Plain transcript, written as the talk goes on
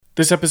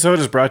This episode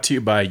is brought to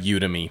you by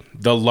Udemy,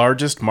 the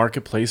largest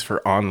marketplace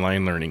for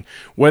online learning.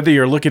 Whether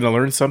you're looking to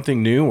learn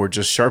something new or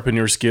just sharpen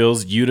your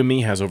skills,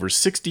 Udemy has over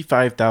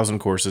 65,000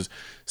 courses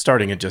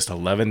starting at just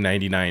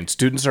 $11.99.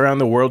 Students around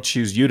the world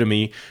choose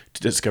Udemy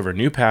to discover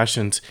new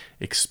passions,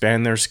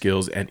 expand their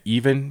skills, and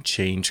even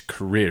change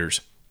careers.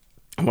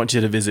 I want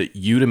you to visit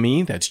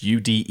Udemy, that's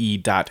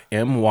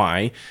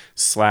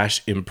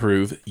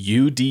ude.my/improve,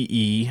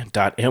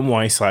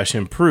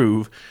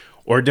 ude.my/improve,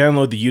 or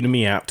download the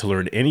Udemy app to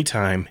learn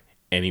anytime,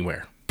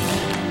 anywhere.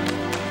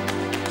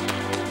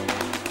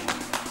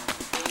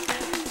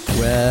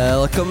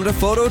 Welcome to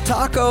Photo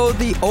Taco,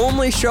 the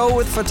only show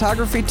with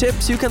photography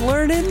tips you can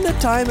learn in the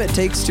time it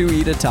takes to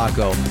eat a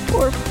taco,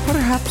 or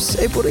perhaps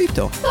a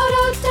burrito.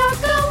 Photo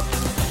Taco!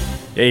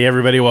 Hey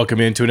everybody,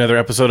 welcome into another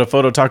episode of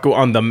Photo Taco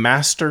on the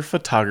Master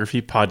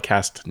Photography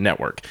Podcast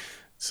Network.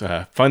 It's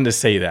fun to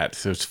say that.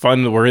 So it's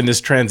fun that we're in this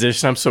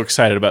transition. I'm so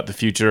excited about the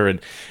future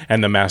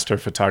and the Master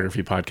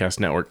Photography Podcast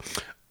Network.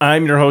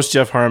 I'm your host,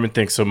 Jeff Harmon.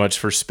 Thanks so much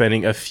for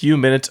spending a few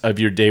minutes of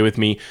your day with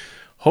me.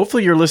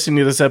 Hopefully you're listening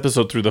to this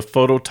episode through the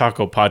Photo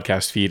Taco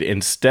podcast feed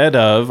instead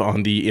of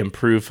on the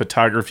Improve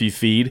Photography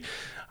feed.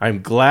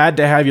 I'm glad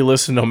to have you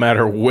listen no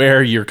matter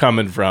where you're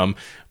coming from.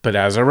 But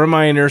as a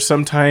reminder,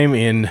 sometime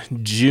in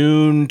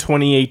June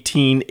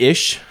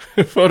 2018-ish,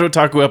 Photo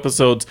Taco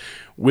episodes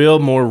will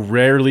more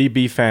rarely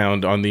be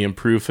found on the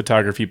Improve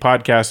Photography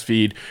podcast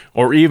feed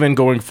or even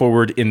going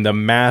forward in the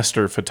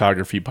Master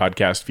Photography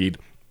podcast feed,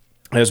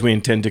 as we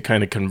intend to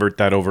kind of convert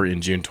that over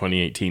in June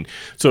 2018.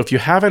 So if you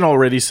haven't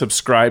already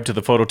subscribed to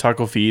the Photo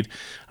Taco feed,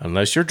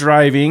 unless you're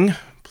driving,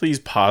 please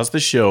pause the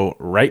show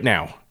right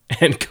now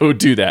and go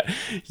do that.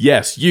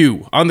 Yes,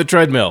 you on the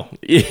treadmill,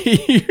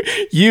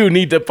 you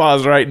need to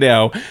pause right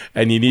now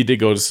and you need to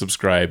go to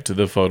subscribe to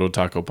the Photo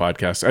Taco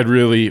podcast. I'd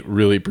really,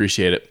 really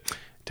appreciate it.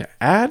 To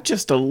add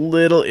just a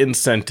little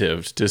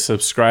incentive to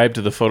subscribe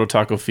to the Photo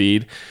Taco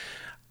feed,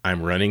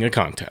 I'm running a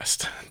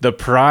contest. The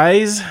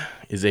prize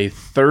is a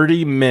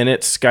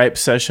 30-minute Skype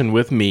session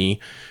with me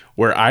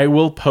where I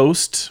will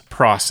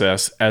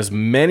process as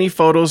many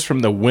photos from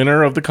the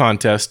winner of the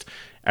contest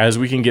as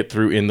we can get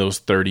through in those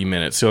 30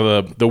 minutes.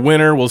 So the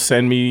winner will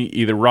send me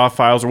either raw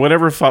files or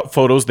whatever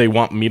photos they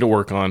want me to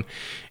work on,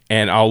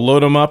 and I'll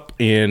load them up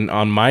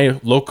on my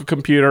local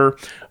computer.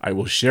 I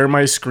will share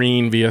my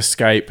screen via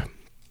Skype,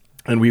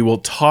 and we will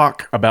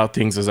talk about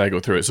things as I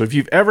go through it. So if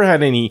you've ever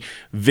had any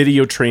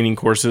video training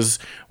courses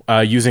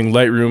using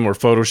Lightroom or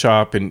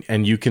Photoshop, and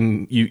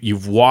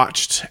you've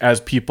watched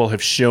as people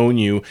have shown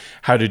you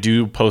how to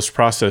do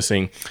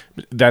post-processing,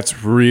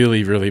 that's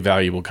really, really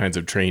valuable kinds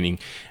of training.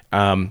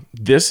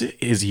 This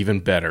is even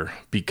better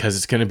because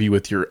it's going to be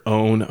with your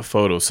own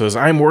photos. So as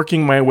I'm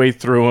working my way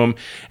through them,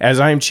 as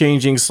I'm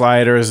changing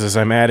sliders, as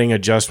I'm adding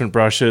adjustment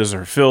brushes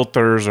or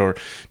filters or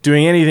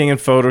doing anything in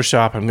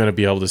Photoshop, I'm going to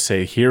be able to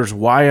say, here's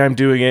why I'm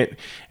doing it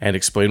and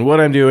explain what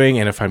I'm doing.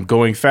 And if I'm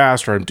going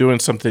fast or I'm doing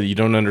something that you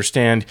don't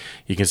understand,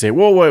 you can say,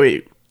 whoa,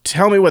 wait,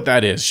 tell me what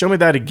that is. Show me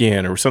that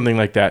again or something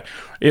like that.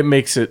 It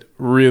makes it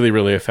really,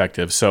 really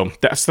effective. So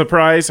that's the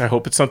prize. I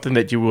hope it's something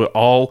that you will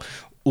all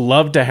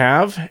love to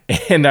have.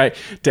 And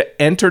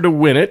to enter to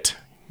win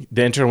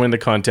the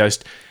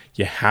contest,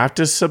 you have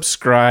to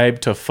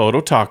subscribe to Photo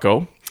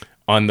Taco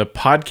on the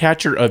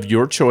podcatcher of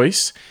your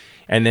choice,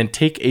 and then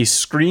take a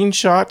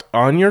screenshot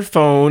on your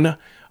phone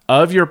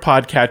of your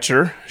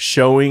podcatcher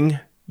showing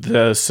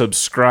the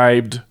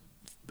subscribed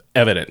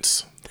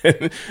evidence.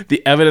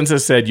 The evidence that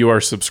said you are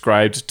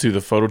subscribed to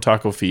the Photo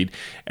Taco feed,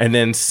 and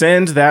then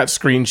send that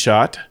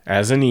screenshot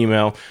as an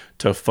email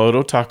to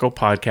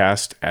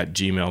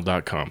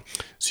phototacopodcast@gmail.com.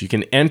 So you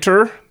can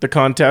enter the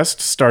contest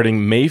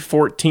starting May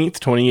 14th,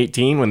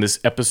 2018, when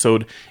this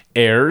episode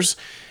airs.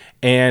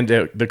 And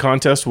the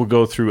contest will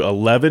go through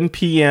 11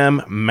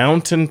 p.m.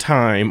 Mountain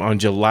Time on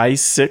July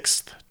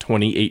 6th,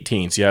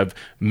 2018. So you have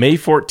May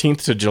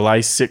 14th to July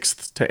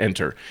 6th to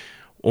enter.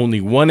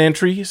 Only one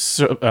entry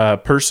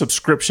per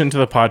subscription to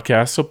the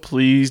podcast, so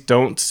please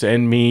don't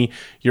send me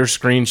your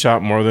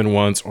screenshot more than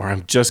once, or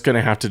I'm just going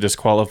to have to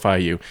disqualify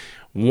you.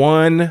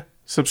 One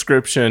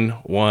subscription,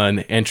 one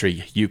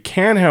entry. You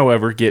can,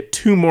 however, get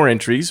 2 more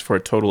entries for a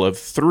total of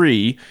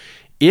 3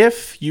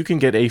 if you can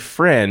get a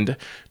friend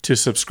to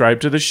subscribe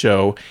to the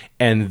show,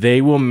 and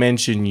they will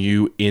mention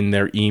you in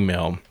their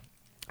email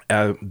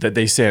that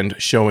they send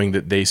showing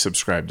that they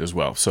subscribed as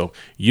well. So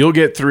you'll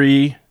get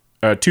 2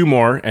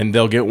 more, and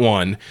they'll get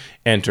 1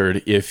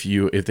 entered if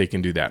they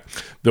can do that.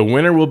 The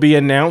winner will be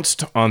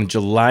announced on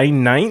July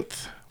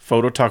 9th,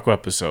 Photo Taco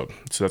episode.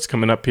 So that's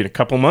coming up in a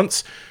couple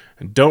months.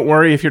 Don't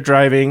worry if you're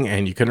driving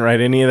and you couldn't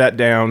write any of that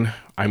down.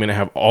 I'm going to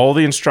have all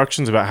the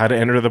instructions about how to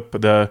enter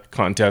the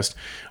contest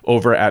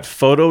over at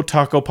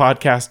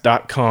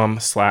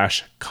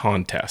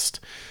phototacopodcast.com/contest.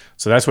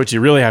 So that's what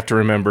you really have to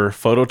remember,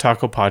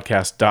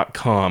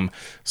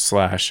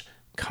 phototacopodcast.com/contest.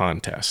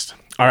 contest.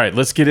 All right,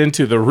 let's get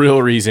into the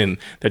real reason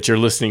that you're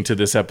listening to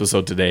this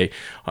episode today.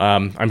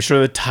 I'm sure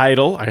the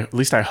title, at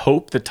least I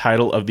hope the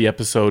title of the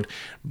episode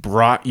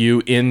brought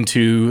you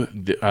into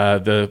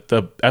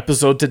the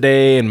episode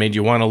today and made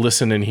you want to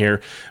listen in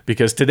here,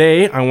 because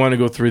today I want to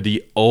go through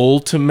the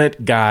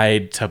ultimate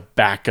guide to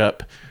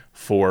backup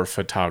for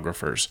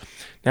photographers.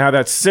 Now,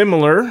 that's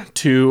similar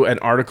to an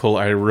article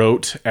I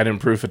wrote at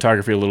Improved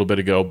Photography a little bit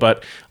ago,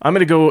 but I'm going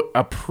to go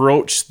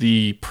approach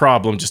the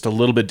problem just a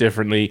little bit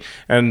differently,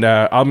 and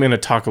I'm going to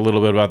talk a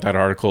little bit about that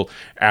article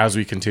as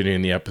we continue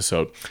in the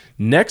episode.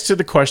 Next to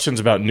the questions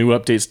about new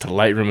updates to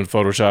Lightroom and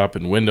Photoshop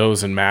and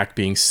Windows and Mac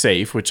being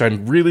safe, which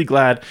I'm really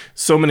glad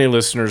so many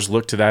listeners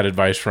look to that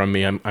advice from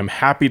me. I'm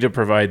happy to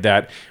provide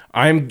that.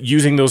 I'm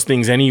using those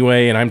things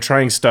anyway, and I'm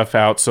trying stuff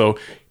out, so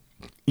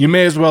you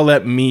may as well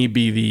let me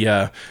be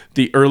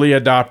the early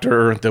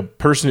adopter, the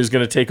person who's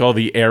going to take all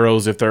the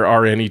arrows if there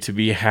are any to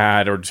be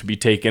had or to be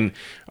taken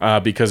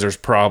because there's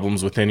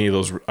problems with any of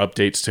those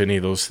updates to any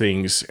of those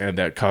things and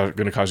that are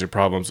going to cause you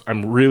problems.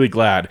 I'm really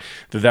glad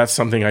that that's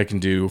something I can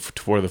do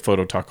for the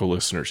Photo Taco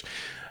listeners.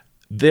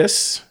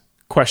 This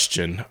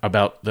question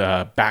about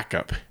the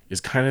backup is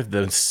kind of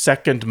the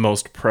second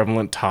most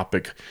prevalent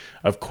topic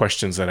of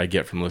questions that I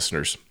get from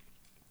listeners.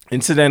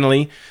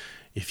 Incidentally,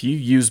 if you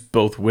use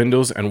both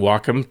Windows and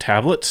Wacom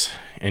tablets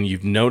and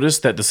you've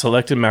noticed that the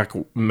selected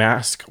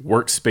mask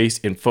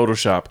workspace in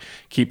Photoshop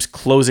keeps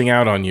closing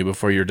out on you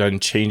before you're done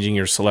changing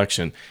your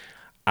selection,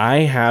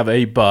 I have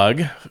a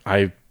bug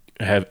I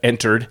have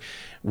entered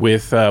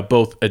with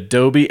both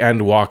Adobe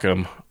and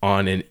Wacom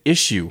on an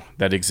issue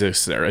that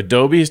exists there.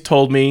 Adobe has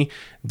told me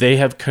they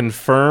have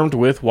confirmed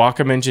with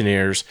Wacom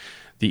engineers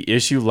the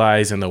issue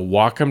lies in the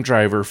Wacom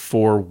driver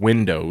for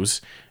Windows,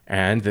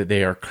 and that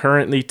they are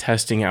currently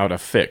testing out a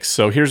fix.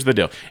 So here's the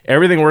deal.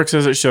 Everything works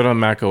as it should on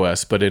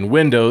macOS, but in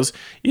Windows,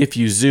 if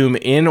you zoom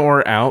in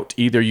or out,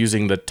 either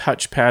using the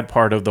touchpad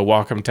part of the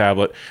Wacom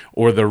tablet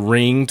or the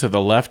ring to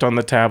the left on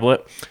the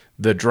tablet,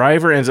 the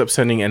driver ends up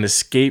sending an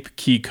escape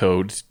key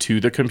code to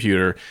the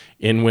computer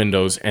in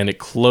Windows, and it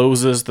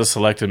closes the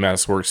selected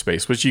mask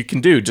workspace, which you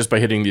can do just by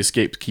hitting the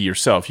escape key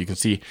yourself. You can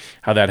see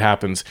how that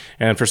happens.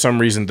 And for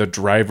some reason, the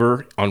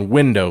driver on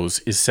Windows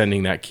is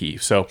sending that key.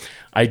 So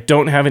I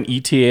don't have an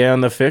ETA on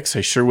the fix.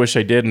 I sure wish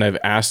I did, and I've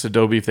asked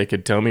Adobe if they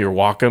could tell me, or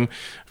Wacom.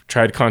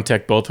 Tried to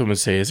contact both of them and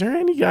say, is there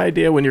any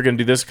idea when you're going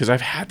to do this? Because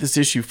I've had this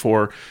issue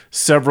for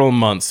several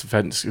months.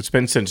 It's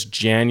been since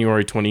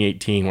January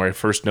 2018 where I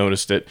first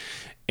noticed it.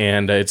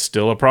 And it's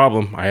still a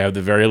problem. I have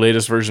the very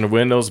latest version of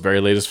Windows, very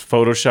latest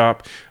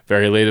Photoshop,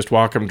 very latest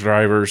Wacom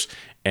drivers,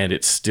 and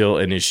it's still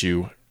an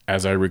issue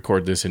as I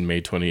record this in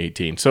May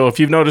 2018. So if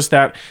you've noticed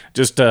that,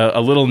 just a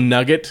little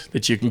nugget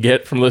that you can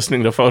get from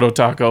listening to Photo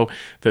Taco,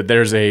 that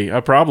there's a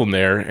problem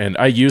there. And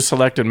I use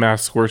Selected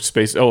Mask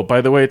Workspace. Oh,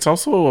 by the way, it's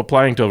also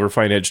applying to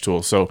Refine Edge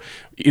tool. So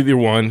either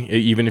one,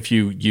 even if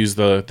you use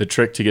the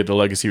trick to get the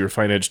legacy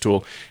Refine Edge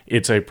tool,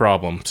 it's a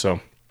problem.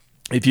 So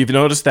if you've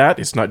noticed that,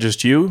 it's not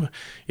just you,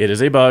 it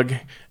is a bug,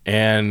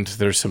 and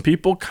there's some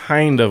people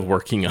kind of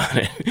working on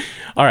it.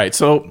 All right,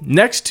 so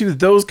next to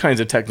those kinds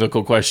of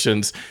technical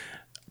questions,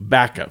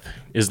 backup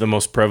is the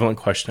most prevalent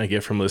question I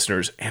get from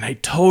listeners, and I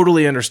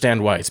totally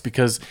understand why. It's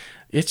because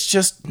it's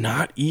just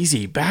not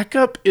easy.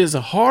 Backup is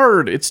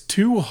hard. It's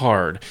too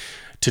hard.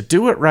 To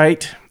do it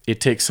right, it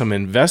takes some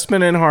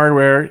investment in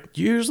hardware, it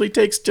usually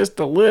takes just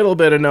a little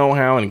bit of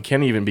know-how, and it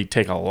can even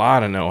take a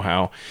lot of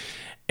know-how.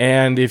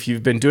 And if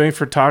you've been doing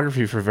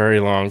photography for very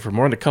long, for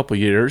more than a couple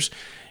years,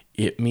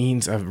 it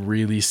means a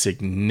really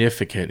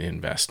significant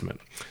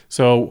investment.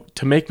 So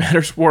to make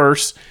matters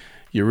worse,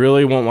 you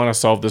really won't want to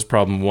solve this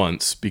problem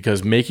once,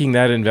 because making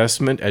that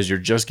investment as you're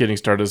just getting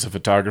started as a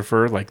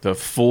photographer, like the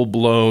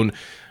full-blown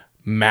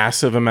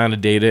massive amount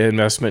of data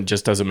investment,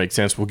 just doesn't make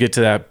sense. We'll get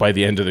to that by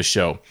the end of the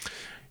show.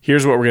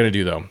 Here's what we're going to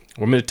do, though.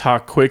 We're going to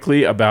talk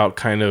quickly about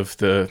kind of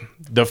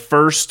the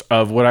first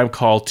of what I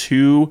call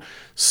two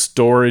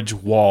storage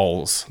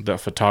walls that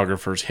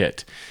photographers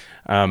hit.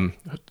 Kind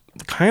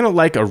of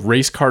like a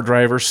race car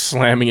driver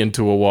slamming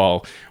into a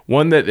wall.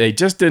 One that they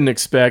just didn't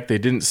expect, they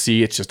didn't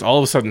see, it's just all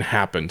of a sudden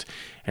happened.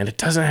 And it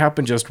doesn't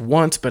happen just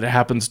once, but it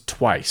happens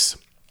twice.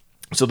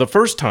 So the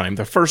first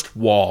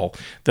wall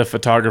the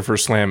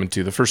photographers slam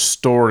into, the first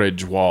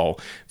storage wall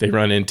they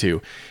run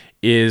into,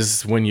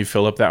 is when you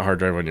fill up that hard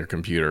drive on your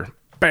computer.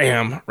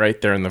 Bam!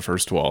 Right there in the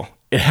first wall.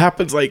 It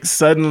happens like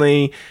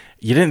suddenly.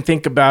 You didn't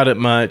think about it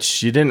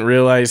much. You didn't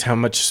realize how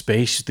much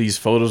space these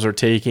photos are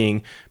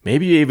taking.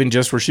 Maybe you even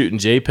just were shooting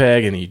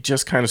JPEG and you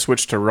just kind of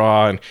switched to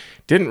RAW and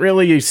didn't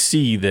really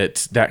see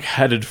that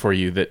headed for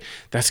you,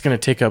 that's going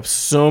to take up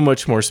so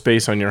much more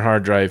space on your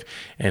hard drive,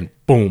 and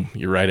boom,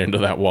 you're right into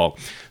that wall.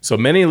 So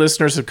many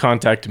listeners have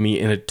contacted me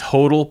in a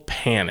total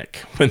panic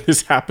when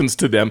this happens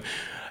to them,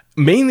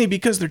 mainly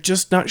because they're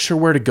just not sure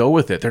where to go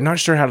with it. They're not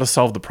sure how to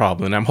solve the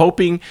problem. And I'm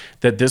hoping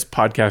that this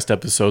podcast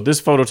episode, this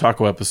Photo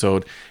Taco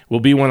episode, will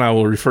be one I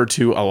will refer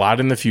to a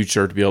lot in the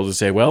future to be able to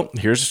say, well,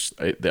 here's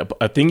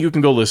a thing you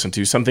can go listen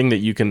to, something that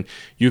you can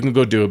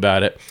go do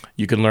about it.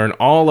 You can learn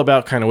all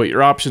about kind of what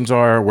your options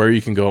are, where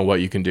you can go, and what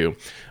you can do.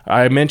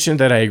 I mentioned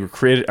that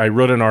I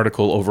wrote an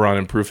article over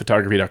on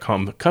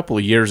improvephotography.com a couple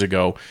of years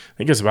ago. I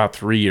think it's about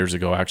 3 years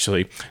ago,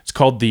 actually. It's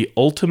called The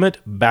Ultimate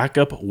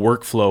Backup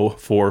Workflow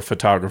for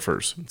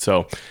Photographers.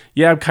 So,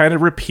 yeah, I'm kind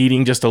of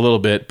repeating just a little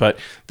bit, but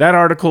that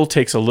article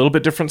takes a little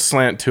bit different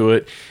slant to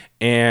it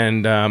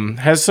and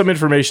has some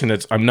information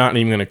that I'm not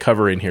even going to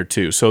cover in here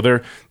too. So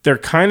they're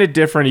kind of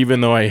different,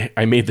 even though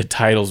I made the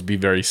titles be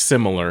very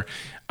similar.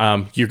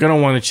 You're going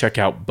to want to check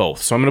out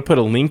both. So I'm going to put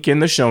a link in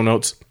the show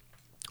notes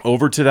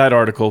over to that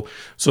article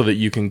so that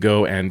you can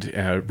go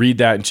and read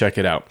that and check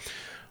it out.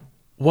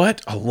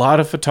 What a lot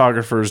of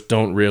photographers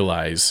don't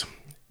realize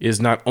is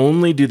not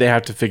only do they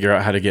have to figure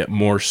out how to get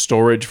more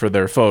storage for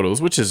their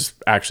photos, which is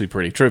actually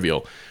pretty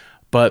trivial,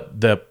 but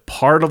the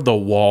part of the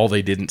wall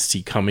they didn't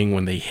see coming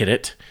when they hit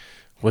it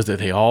was that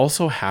they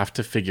also have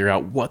to figure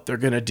out what they're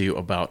going to do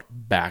about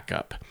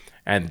backup.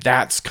 And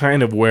that's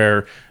kind of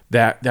where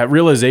that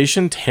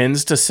realization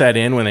tends to set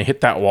in when they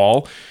hit that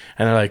wall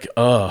and they're like,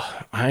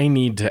 I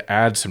need to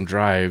add some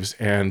drives,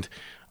 and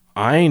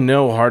I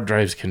know hard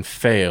drives can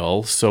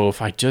fail, so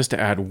if I just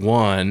add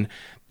one,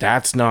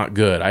 that's not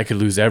good. I could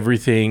lose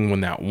everything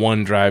when that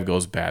one drive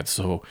goes bad.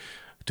 So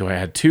do I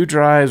add 2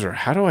 drives, or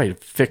how do I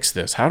fix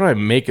this? How do I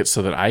make it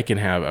so that I can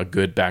have a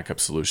good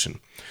backup solution?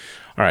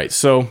 All right,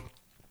 so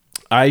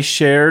I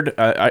shared,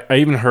 I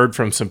even heard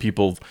from some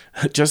people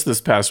just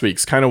this past week.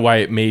 It's kind of why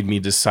it made me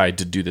decide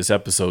to do this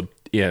episode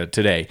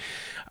today.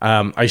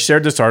 I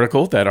shared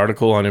that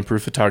article on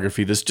Improve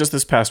Photography,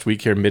 this past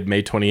week here,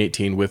 mid-May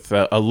 2018, with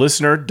a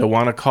listener,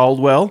 Dawana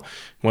Caldwell,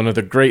 one of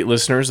the great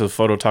listeners of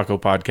Photo Taco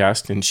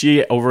Podcast. And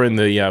she, over in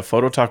the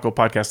Photo Taco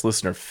Podcast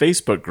listener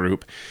Facebook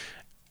group,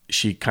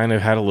 she kind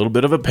of had a little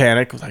bit of a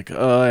panic, like,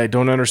 I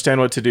don't understand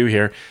what to do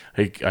here.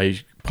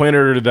 I pointed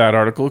her to that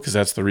article because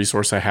that's the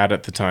resource I had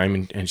at the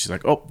time. And she's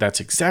like, oh,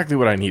 that's exactly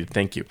what I needed.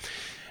 Thank you.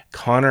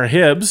 Connor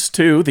Hibbs,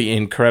 too, the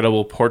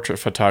incredible portrait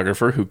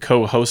photographer who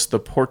co-hosts the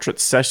Portrait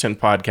Session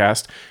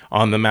podcast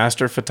on the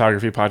Master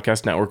Photography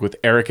Podcast Network with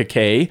Erica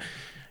Kay.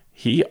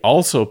 He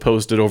also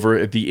posted over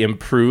at the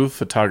Improve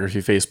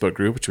Photography Facebook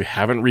group, which we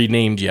haven't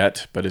renamed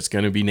yet, but it's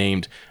going to be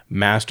named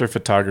Master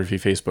Photography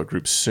Facebook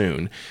group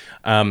soon.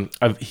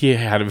 He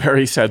had a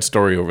very sad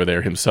story over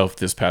there himself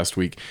this past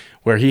week,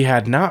 where he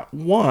had not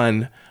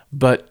 1,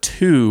 but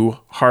 2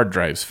 hard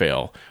drives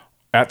fail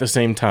at the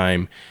same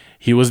time.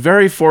 He was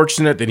very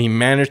fortunate that he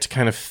managed to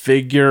kind of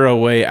figure a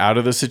way out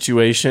of the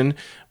situation,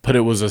 but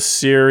it was a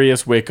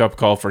serious wake-up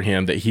call for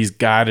him that he's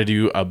got to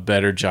do a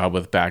better job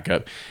with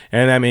backup.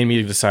 And that made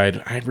me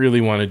decide I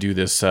really want to do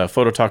this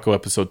Photo Taco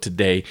episode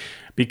today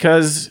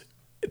because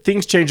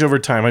things change over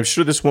time. I'm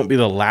sure this won't be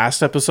the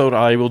last episode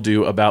I will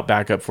do about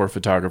backup for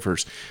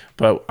photographers,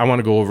 but I want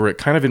to go over it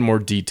kind of in more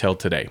detail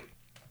today.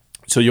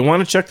 So you'll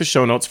want to check the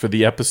show notes for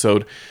the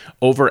episode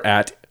over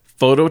at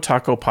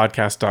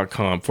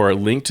phototacopodcast.com for a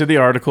link to the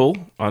article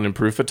on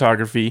Improve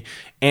Photography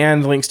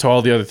and links to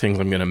all the other things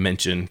I'm going to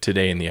mention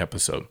today in the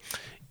episode.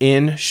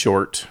 In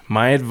short,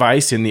 my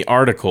advice in the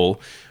article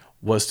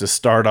was to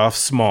start off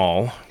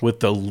small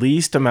with the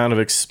least amount of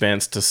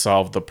expense to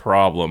solve the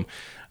problem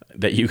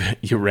that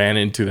you ran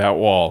into that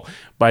wall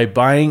by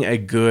buying a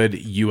good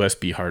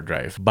USB hard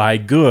drive. By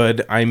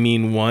good, I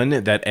mean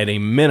one that at a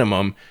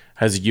minimum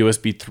has a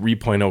USB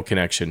 3.0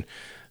 connection.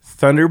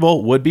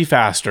 Thunderbolt would be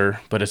faster,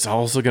 but it's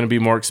also going to be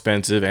more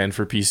expensive, and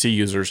for PC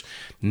users,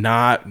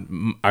 not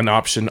an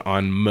option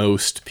on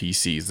most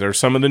PCs. There are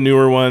some of the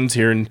newer ones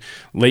here in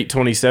late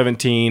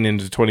 2017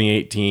 into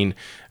 2018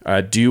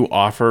 do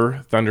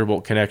offer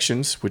Thunderbolt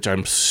connections, which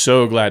I'm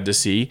so glad to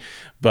see.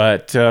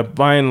 But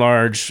by and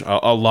large,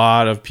 a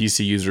lot of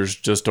PC users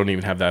just don't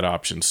even have that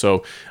option.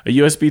 So a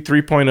USB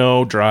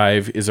 3.0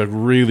 drive is a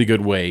really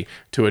good way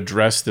to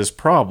address this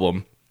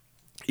problem,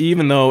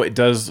 even though it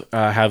does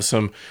have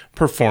some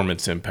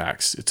performance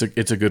impacts.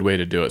 It's a good way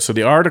to do it. So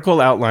the article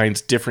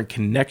outlines different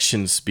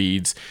connection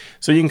speeds,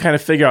 so you can kind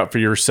of figure out for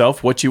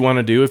yourself what you want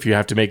to do if you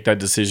have to make that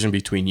decision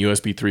between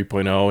USB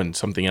 3.0 and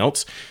something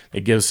else.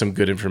 It gives some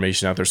good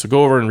information out there. So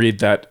go over and read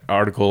that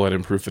article at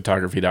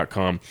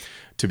improvephotography.com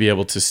to be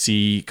able to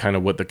see kind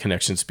of what the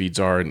connection speeds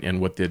are and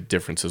what the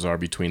differences are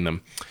between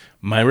them.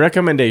 My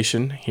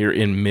recommendation here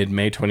in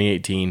mid-May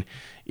 2018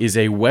 is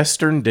a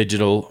Western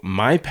Digital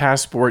My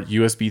Passport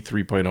USB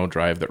 3.0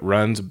 drive that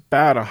runs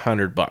about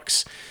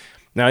 $100.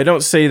 Now, I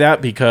don't say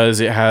that because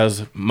it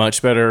has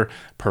much better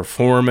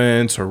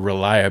performance or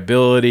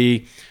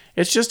reliability.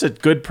 It's just a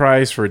good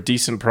price for a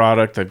decent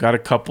product. I've got a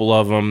couple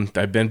of them.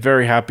 I've been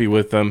very happy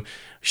with them.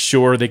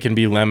 Sure, they can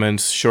be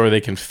lemons. Sure, they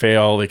can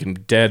fail. They can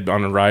dead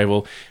on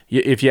arrival.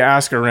 If you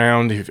ask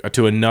around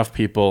to enough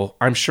people,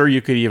 I'm sure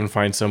you could even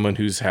find someone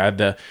who's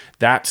had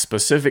that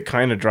specific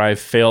kind of drive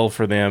fail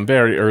for them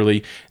very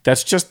early.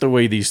 That's just the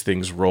way these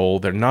things roll.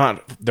 They're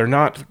not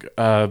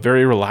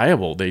very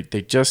reliable. They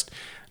just,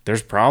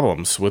 there's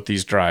problems with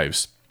these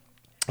drives.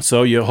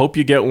 So you hope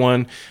you get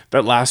one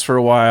that lasts for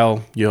a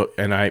while.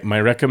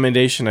 My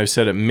recommendation, I've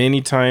said it many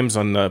times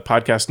on the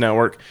podcast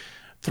network,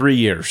 3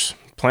 years.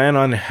 plan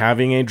on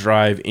having a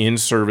drive in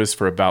service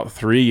for about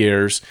 3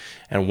 years.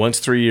 And once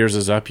 3 years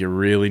is up, you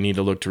really need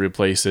to look to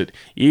replace it.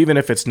 Even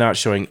if it's not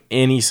showing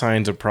any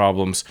signs of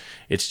problems,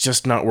 it's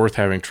just not worth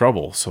having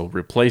trouble. So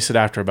replace it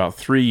after about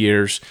 3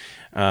 years.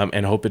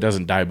 And hope it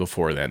doesn't die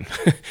before then.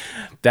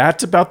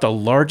 That's about the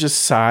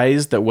largest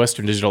size that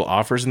Western Digital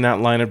offers in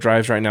that line of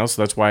drives right now.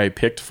 So that's why I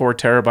picked 4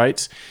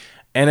 terabytes.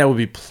 And it will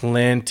be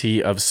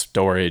plenty of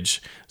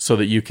storage so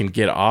that you can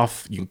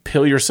you can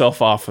peel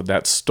yourself off of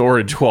that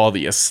storage wall that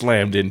you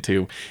slammed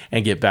into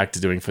and get back to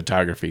doing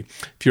photography.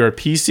 If you're a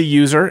PC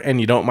user and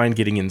you don't mind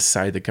getting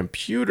inside the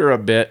computer a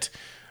bit,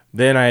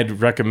 then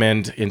I'd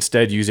recommend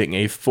instead using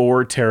a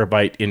 4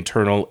 terabyte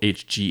internal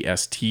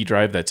HGST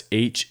drive. That's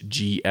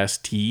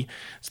HGST.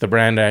 It's the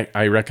brand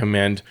I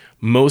recommend,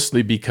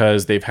 mostly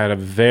because they've had a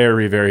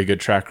very, very good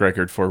track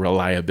record for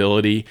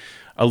reliability,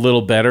 a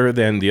little better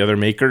than the other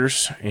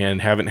makers,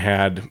 and haven't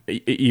had,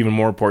 even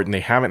more important, they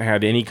haven't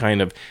had any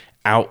kind of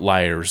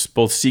outliers.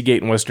 Both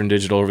Seagate and Western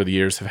Digital over the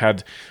years have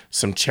had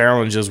some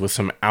challenges with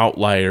some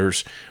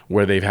outliers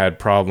where they've had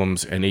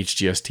problems, and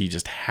HGST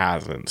just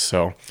hasn't.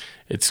 So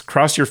it's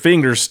cross your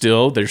fingers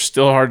still. There's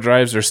still hard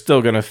drives. They're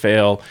still going to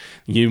fail.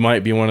 You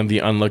might be one of the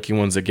unlucky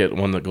ones that get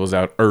one that goes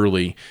out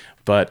early.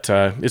 But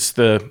it's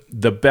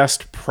the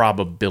best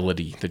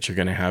probability that you're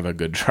going to have a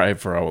good drive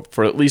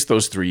for at least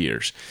those 3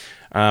 years.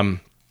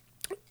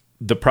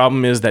 The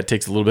problem is that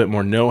takes a little bit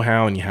more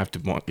know-how, and you have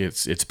to.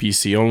 It's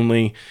PC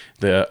only.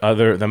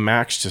 The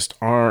Macs just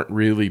aren't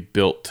really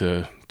built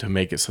to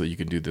make it so that you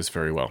can do this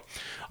very well.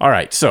 All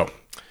right, so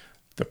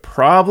the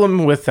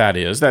problem with that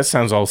is that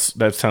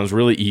sounds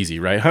really easy,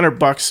 right?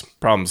 $100,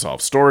 problem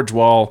solved. Storage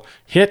wall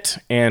hit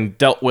and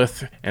dealt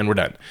with, and we're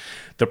done.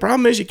 The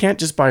problem is you can't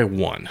just buy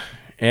one.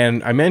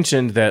 And I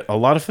mentioned that a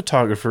lot of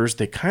photographers,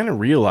 they kind of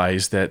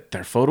realize that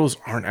their photos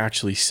aren't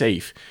actually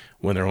safe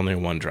when they're only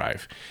on one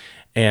drive.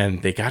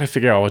 And they got to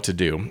figure out what to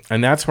do.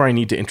 And that's where I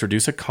need to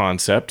introduce a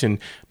concept. And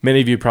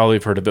many of you probably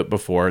have heard of it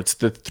before. It's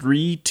the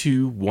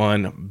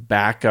 3-2-1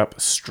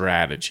 backup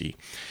strategy.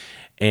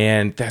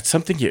 And that's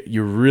something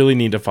you really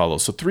need to follow.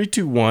 So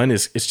 3-2-1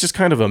 it's just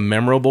kind of a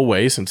memorable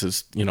way, since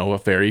it's, a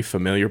very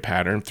familiar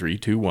pattern,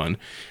 3-2-1,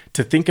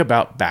 to think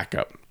about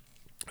backup.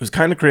 It was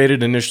kind of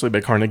created initially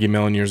by Carnegie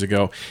Mellon years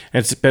ago,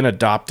 and it's been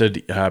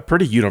adopted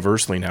pretty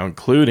universally now,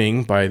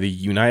 including by the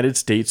United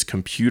States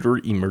Computer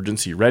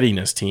Emergency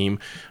Readiness Team,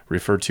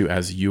 referred to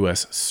as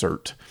US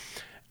CERT.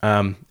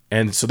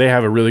 And so they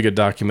have a really good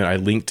document. I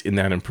linked in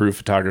that Improved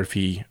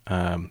Photography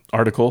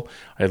article.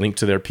 I linked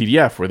to their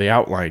PDF where they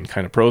outline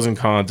kind of pros and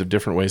cons of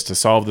different ways to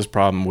solve this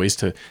problem, ways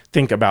to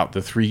think about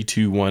the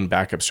 3-2-1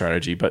 backup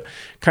strategy. But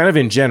kind of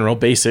in general,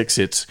 basics,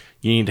 it's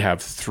you need to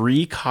have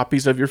 3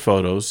 copies of your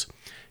photos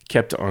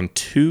kept on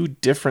 2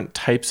 different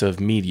types of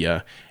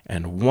media,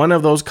 and one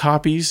of those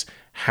copies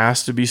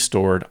has to be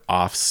stored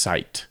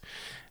off-site.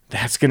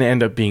 That's going to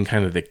end up being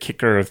kind of the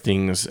kicker of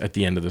things at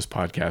the end of this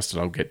podcast that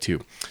I'll get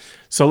to.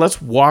 So let's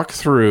walk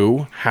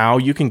through how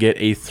you can get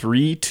a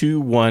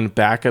 3-2-1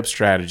 backup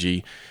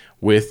strategy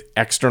with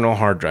external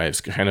hard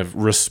drives, kind of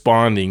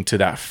responding to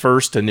that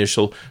first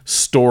initial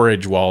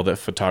storage wall that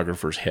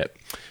photographers hit.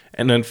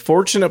 An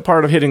unfortunate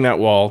part of hitting that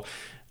wall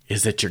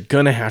is that you're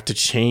going to have to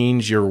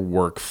change your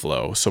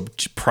workflow. So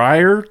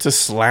prior to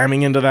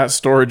slamming into that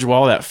storage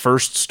wall, that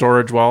first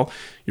storage wall,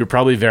 you're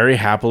probably very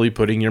happily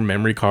putting your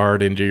memory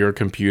card into your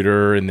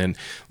computer and then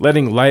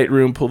letting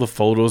Lightroom pull the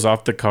photos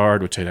off the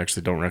card, which I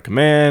actually don't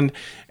recommend,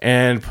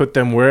 and put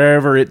them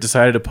wherever it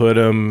decided to put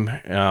them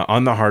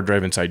on the hard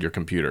drive inside your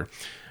computer.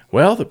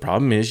 Well, the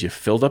problem is you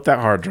filled up that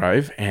hard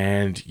drive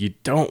and you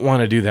don't want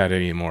to do that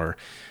anymore.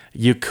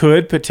 You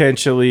could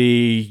potentially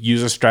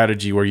use a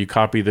strategy where you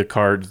copy the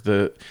cards,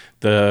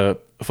 the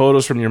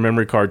photos from your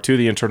memory card to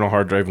the internal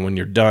hard drive, and when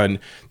you're done,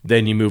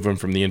 then you move them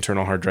from the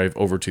internal hard drive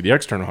over to the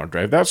external hard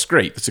drive. That's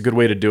great. That's a good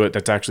way to do it.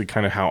 That's actually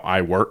kind of how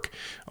I work,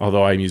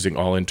 although I'm using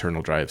all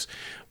internal drives.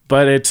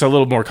 But it's a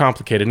little more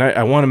complicated, and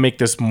I want to make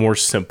this more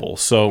simple.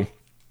 So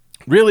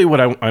really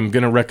what I'm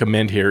going to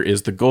recommend here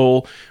is the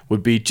goal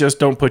would be just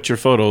don't put your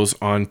photos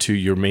onto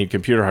your main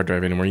computer hard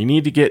drive anymore. You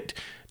need to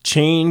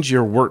change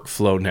your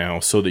workflow now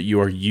so that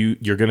you're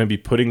going to be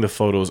putting the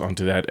photos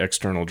onto that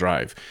external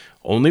drive.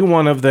 Only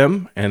one of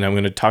them, and I'm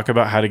going to talk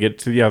about how to get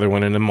to the other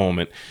one in a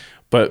moment,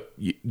 but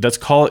let's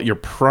call it your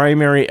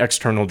primary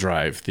external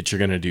drive that you're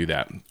going to do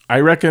that.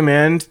 I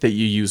recommend that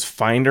you use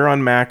Finder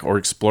on Mac or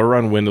Explorer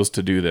on Windows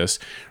to do this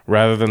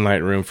rather than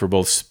Lightroom for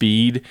both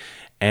speed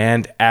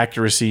and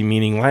accuracy,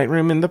 meaning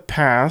Lightroom in the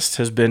past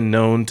has been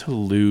known to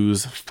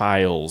lose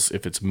files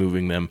if it's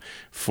moving them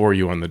for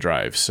you on the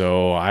drive.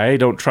 So I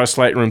don't trust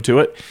Lightroom to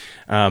it.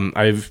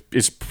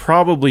 It's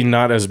probably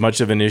not as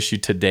much of an issue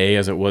today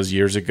as it was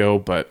years ago,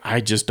 but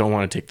I just don't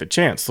want to take the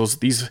chance.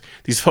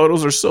 These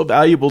photos are so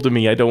valuable to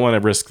me, I don't want to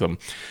risk them.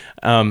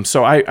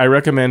 So I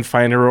recommend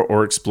Finder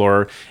or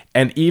Explorer.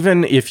 And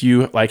even if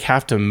you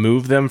have to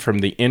move them from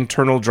the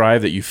internal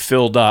drive that you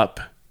filled up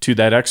to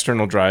that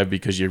external drive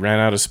because you ran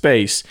out of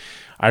space,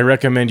 I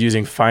recommend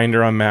using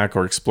Finder on Mac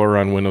or Explorer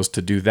on Windows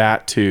to do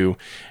that too.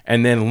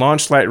 And then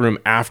launch Lightroom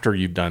after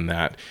you've done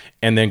that.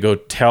 And then go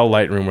tell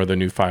Lightroom where the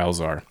new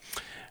files are.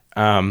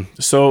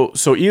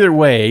 So either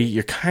way,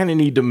 you kind of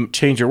need to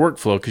change your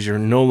workflow because you're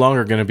no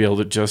longer going to be able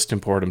to just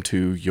import them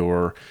to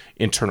your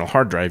internal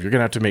hard drive. You're going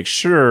to have to make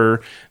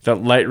sure that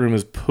Lightroom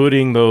is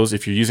putting those,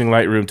 if you're using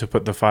Lightroom to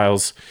put the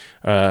files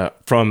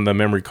from the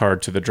memory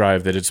card to the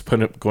drive, that it's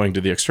going to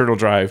the external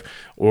drive,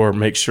 or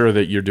make sure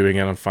that you're doing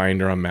it on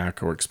Finder on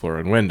Mac or Explorer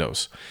on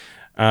Windows.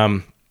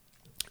 That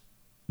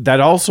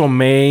also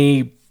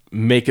may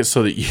make it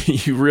so that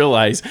you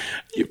realize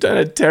you've done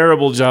a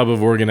terrible job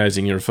of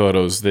organizing your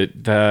photos,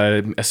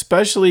 that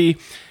especially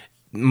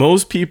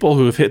most people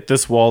who have hit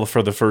this wall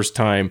for the first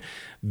time,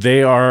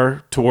 they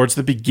are towards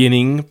the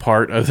beginning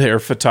part of their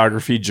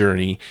photography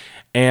journey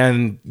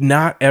and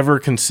not ever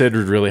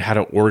considered really how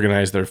to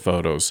organize their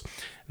photos.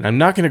 And I'm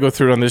not going to go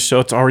through it on this show.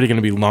 It's already going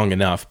to be long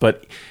enough,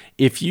 but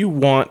if you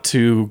want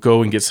to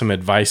go and get some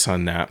advice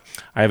on that,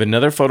 I have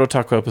another Photo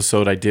Taco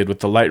episode I did with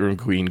the Lightroom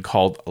Queen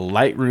called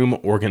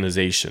Lightroom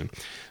Organization.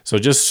 So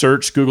just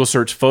Google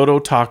search Photo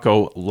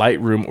Taco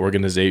Lightroom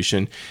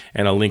Organization,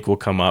 and a link will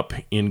come up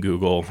in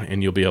Google,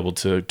 and you'll be able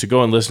to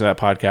go and listen to that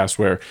podcast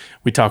where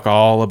we talk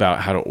all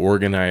about how to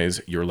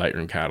organize your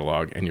Lightroom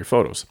catalog and your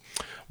photos.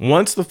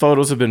 Once the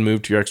photos have been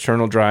moved to your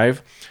external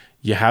drive,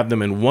 you have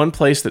them in one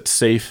place that's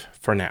safe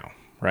for now.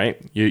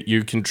 Right? You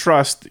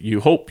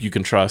hope you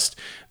can trust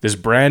this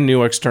brand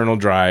new external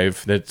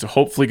drive that's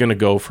hopefully going to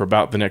go for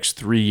about the next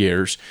 3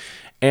 years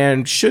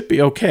and should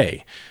be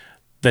okay.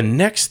 The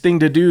next thing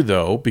to do,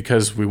 though,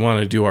 because we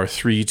want to do our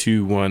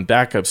 3-2-1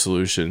 backup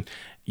solution,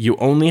 you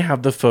only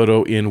have the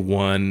photo in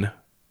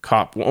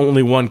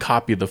only one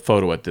copy of the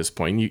photo at this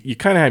point. You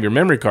kind of have your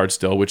memory card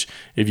still, which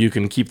if you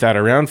can keep that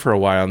around for a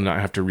while and not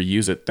have to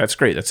reuse it, that's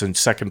great. That's in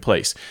second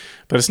place.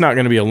 But it's not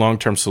going to be a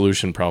long-term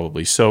solution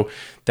probably. So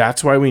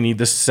that's why we need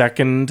the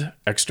second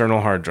external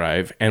hard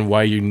drive, and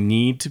why you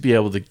need to be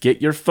able to get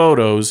your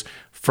photos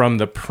from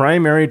the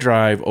primary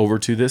drive over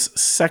to this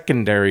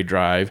secondary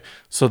drive,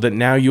 so that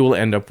now you will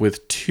end up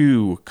with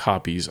 2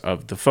 copies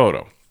of the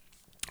photo.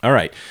 All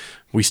right.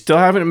 We still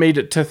haven't made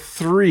it to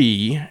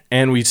 3,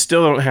 and we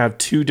still don't have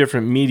 2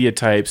 different media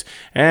types,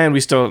 and we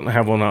still don't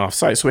have one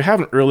offsite. So we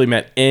haven't really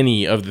met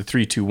any of the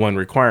 3-2-1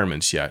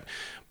 requirements yet.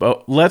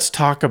 But let's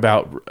talk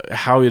about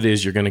how it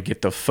is you're going to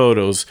get the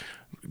photos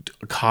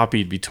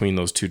copied between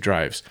those 2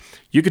 drives.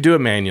 You could do it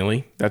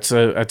manually. That's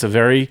a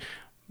very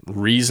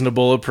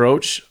reasonable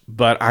approach,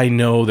 but I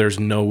know there's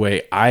no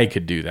way I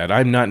could do that.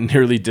 I'm not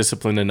nearly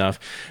disciplined enough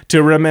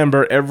to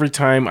remember every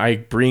time I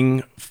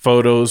bring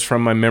photos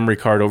from my memory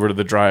card over to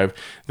the drive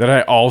that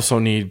I also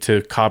need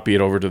to copy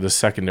it over to the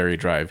secondary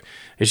drive.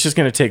 It's just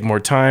going to take more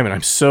time, and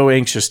I'm so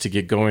anxious to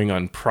get going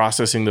on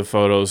processing the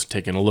photos,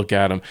 taking a look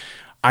at them.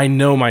 I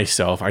know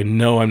myself. I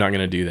know I'm not going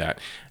to do that.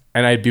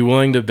 And I'd be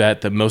willing to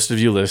bet that most of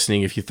you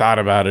listening, if you thought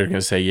about it, are going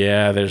to say,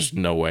 yeah, there's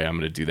no way I'm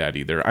going to do that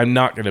either. I'm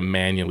not going to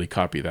manually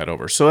copy that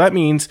over. So that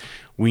means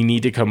we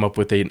need to come up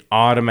with an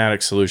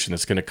automatic solution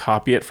that's going to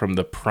copy it from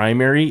the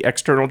primary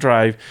external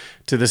drive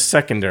to the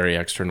secondary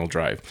external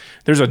drive.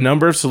 There's a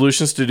number of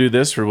solutions to do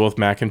this for both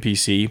Mac and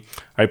PC.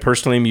 I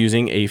personally am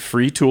using a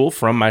free tool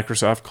from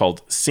Microsoft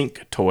called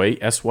SyncToy,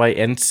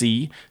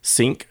 S-Y-N-C,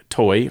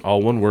 SyncToy,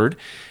 all one word.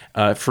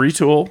 Free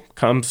tool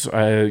comes,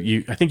 I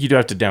think you do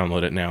have to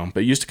download it now,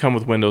 but it used to come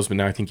with Windows, but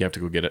now I think you have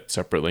to go get it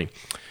separately.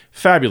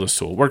 Fabulous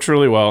tool, works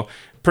really well.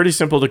 Pretty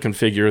simple to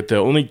configure. The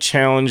only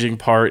challenging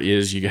part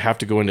is you have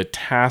to go into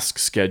Task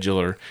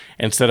Scheduler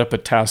and set up a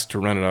task to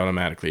run it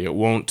automatically. It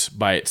won't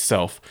by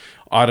itself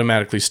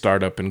automatically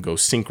start up and go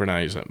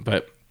synchronize it,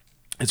 but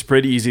it's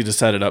pretty easy to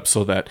set it up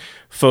so that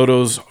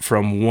photos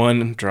from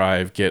one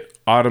drive get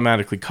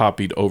automatically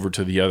copied over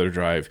to the other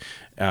drive.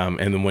 And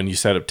then when you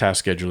set up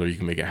Task Scheduler, you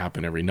can make it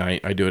happen every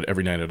night. I do it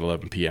every night at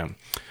 11 p.m.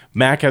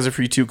 Mac has a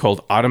free tool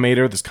called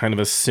Automator. That's kind of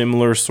a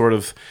similar sort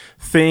of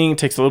thing. It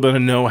takes a little bit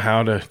of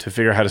know-how to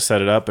figure out how to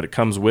set it up, but it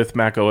comes with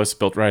Mac OS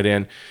built right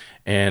in.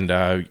 And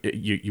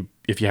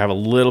if you have a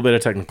little bit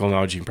of technical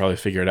knowledge, you can probably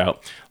figure it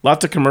out.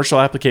 Lots of commercial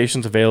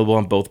applications available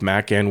on both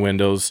Mac and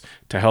Windows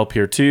to help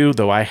here too,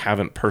 though I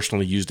haven't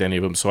personally used any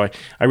of them, so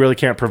I really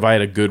can't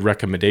provide a good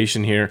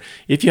recommendation here.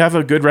 If you have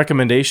a good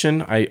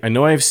recommendation, I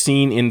know I've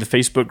seen in the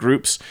Facebook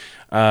groups,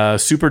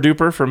 Super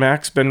Duper for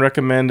Mac's been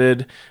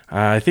recommended.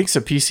 I think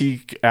some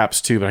PC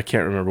apps too, but I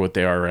can't remember what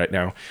they are right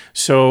now.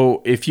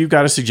 So if you've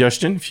got a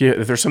suggestion,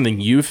 if there's something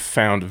you've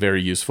found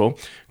very useful,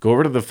 go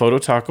over to the Photo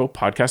Taco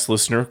podcast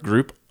listener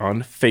group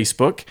on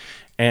Facebook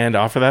and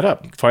offer that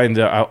up.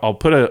 I'll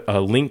put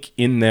a link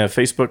in the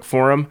Facebook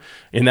forum,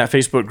 in that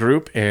Facebook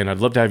group, and I'd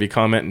love to have you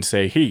comment and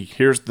say, hey,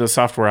 here's the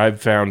software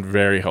I've found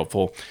very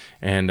helpful.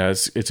 And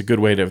it's a good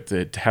way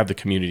to have the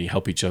community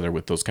help each other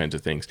with those kinds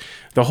of things.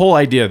 The whole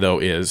idea, though,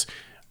 is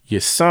you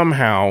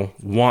somehow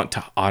want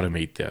to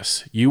automate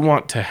this. You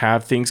want to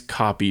have things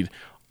copied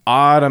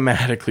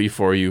automatically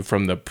for you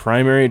from the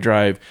primary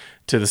drive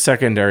to the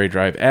secondary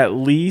drive, at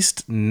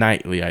least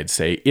nightly, I'd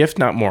say, if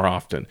not more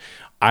often.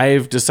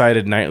 I've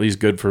decided nightly is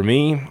good for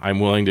me.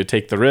 I'm willing to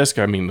take the risk.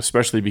 I mean,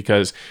 especially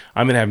because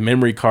I'm going to have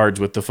memory cards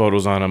with the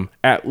photos on them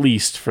at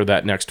least for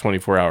that next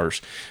 24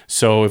 hours.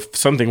 So if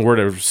something were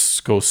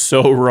to go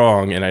so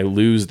wrong and I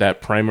lose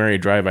that primary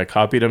drive I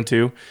copied them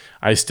to,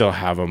 I still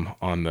have them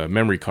on the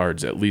memory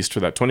cards at least for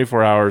that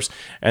 24 hours.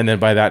 And then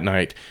by that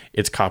night,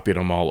 it's copied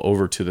them all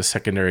over to the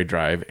secondary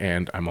drive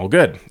and I'm all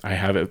good. I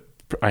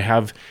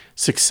have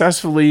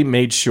successfully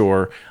made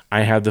sure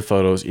I have the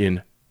photos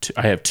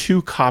I have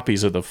 2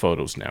 copies of the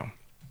photos now.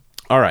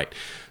 All right.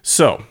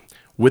 So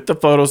with the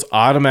photos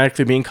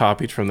automatically being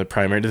copied from the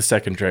primary to the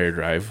secondary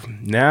drive,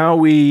 now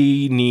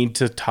we need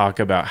to talk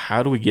about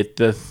how do we get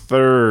the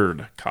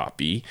 3rd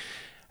copy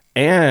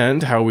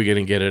and how are we going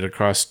to get it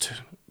across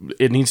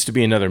it needs to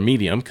be another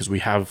medium because we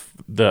have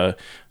the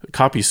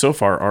copies so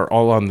far are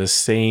all on the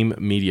same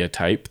media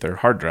type. They're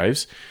hard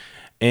drives.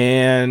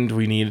 And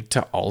we need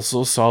to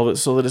also solve it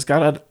so that it's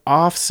got an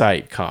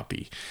offsite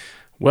copy.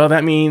 Well,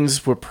 that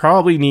means we'll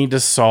probably need to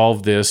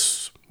solve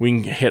this. We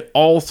can hit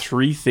all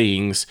 3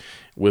 things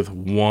with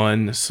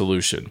one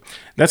solution.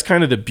 That's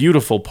kind of the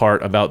beautiful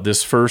part about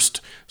this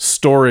first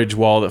storage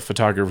wall that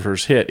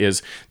photographers hit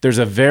is there's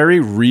a very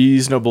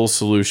reasonable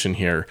solution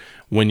here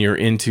when you're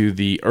into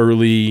the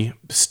early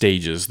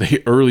stages,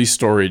 the early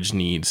storage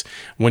needs,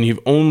 when you've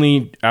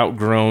only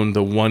outgrown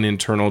the one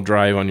internal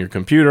drive on your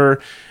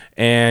computer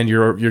and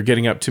you're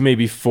getting up to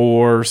maybe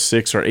 4,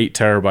 6, or 8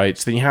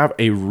 terabytes, then you have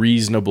a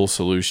reasonable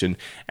solution,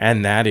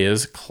 and that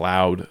is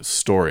cloud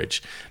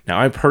storage. Now,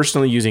 I'm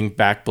personally using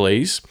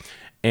Backblaze,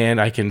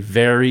 and I can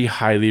very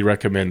highly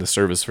recommend the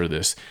service for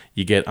this.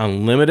 You get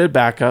unlimited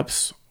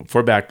backups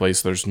for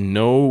Backblaze. There's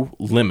no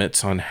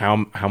limits on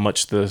how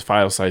much the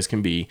file size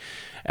can be,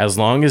 as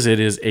long as it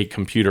is a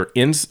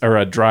or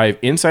a drive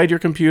inside your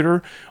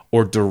computer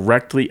or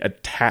directly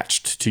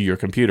attached to your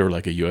computer,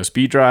 like a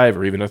USB drive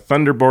or even a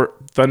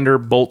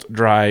Thunderbolt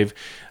drive.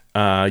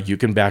 You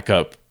can back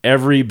up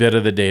every bit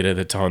of the data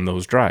that's on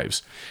those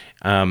drives.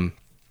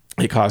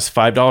 It costs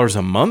 $5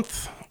 a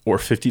month or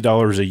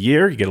 $50 a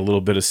year. You get a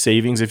little bit of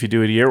savings if you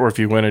do it a year, or if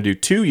you want to do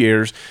 2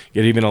 years,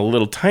 get even a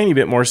little tiny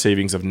bit more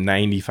savings of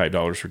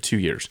 $95 for 2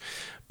 years.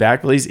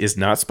 Backblaze is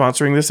not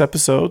sponsoring this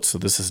episode, so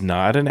this is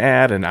not an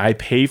ad, and I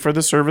pay for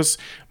the service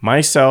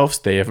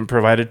myself. They haven't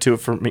provided to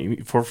it for me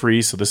for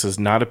free, so this is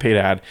not a paid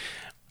ad.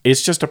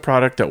 It's just a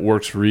product that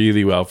works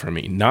really well for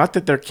me. Not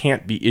that there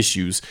can't be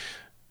issues,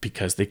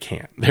 because they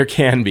can't. There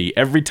can be.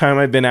 Every time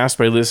I've been asked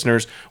by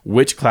listeners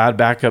which cloud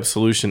backup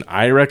solution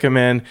I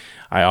recommend,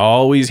 I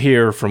always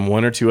hear from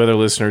 1 or 2 other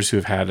listeners who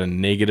have had a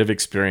negative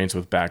experience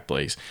with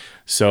Backblaze.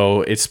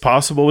 So it's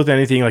possible with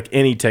anything, like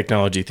any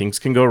technology, things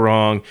can go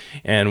wrong.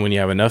 And when you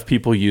have enough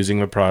people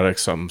using the product,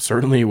 some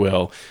certainly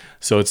will.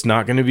 So it's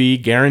not going to be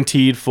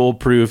guaranteed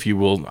foolproof. You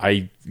will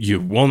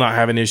not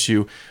have an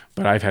issue,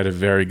 but I've had a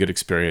very good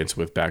experience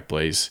with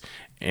Backblaze.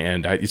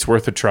 And it's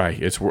worth a try.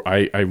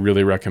 I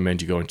really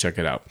recommend you go and check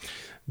it out.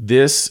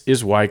 This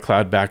is why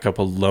cloud backup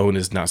alone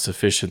is not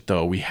sufficient,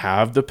 though. We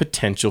have the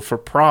potential for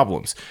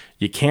problems.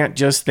 You can't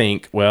just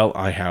think, well,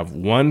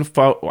 I'm going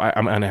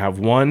to have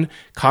one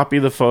copy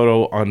of the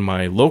photo on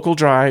my local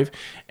drive,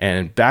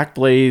 and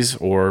Backblaze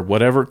or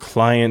whatever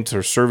client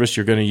or service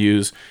you're going to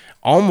use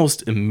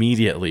almost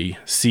immediately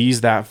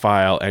sees that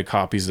file and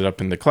copies it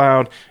up in the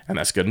cloud, and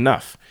that's good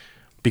enough.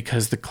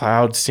 Because the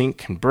cloud sync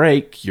can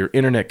break, your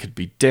internet could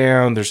be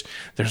down. There's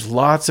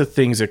lots of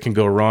things that can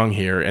go wrong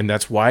here, and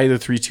that's why the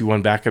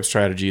 3-2-1 backup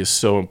strategy is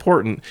so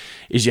important.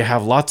 Is you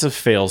have lots of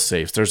fail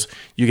safes.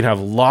 You can have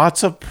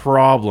lots of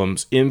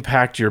problems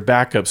impact your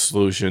backup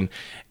solution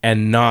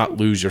and not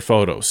lose your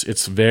photos.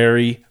 It's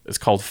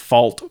called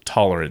fault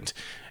tolerant,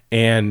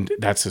 and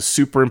that's a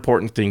super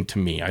important thing to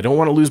me. I don't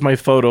want to lose my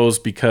photos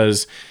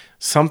because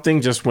something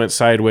just went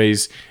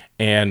sideways,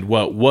 and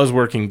what was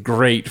working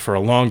great for a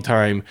long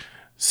time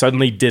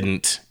suddenly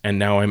didn't, and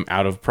now I'm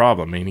out of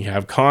problem. I mean, you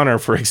have Connor,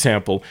 for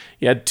example.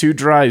 He had 2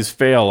 drives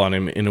fail on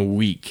him in a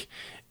week,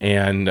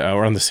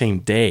 or on the same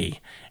day,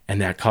 and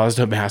that caused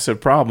a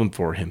massive problem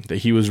for him that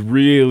he was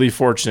really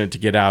fortunate to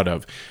get out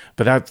of.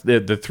 But that's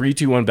the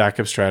 3-2-1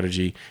 backup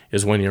strategy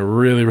is when you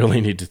really, really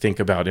need to think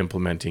about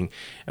implementing,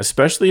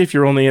 especially if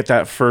you're only at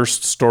that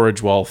first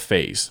storage wall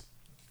phase.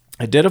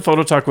 I did a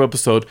Photo Taco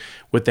episode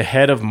with the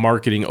head of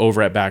marketing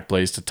over at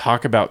Backblaze to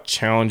talk about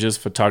challenges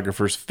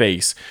photographers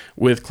face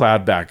with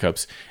cloud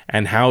backups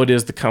and how it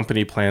is the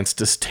company plans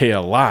to stay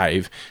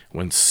alive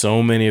when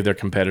so many of their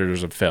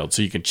competitors have failed.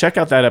 So you can check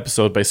out that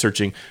episode by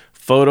searching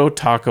Photo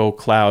Taco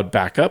Cloud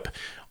Backup,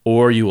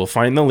 or you will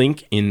find the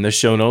link in the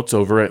show notes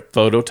over at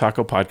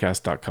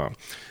phototacopodcast.com.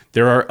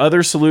 There are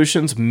other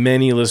solutions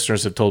many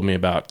listeners have told me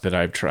about that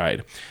I've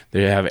tried.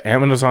 They have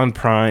Amazon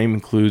Prime,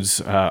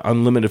 includes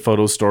unlimited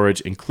photo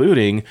storage,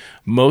 including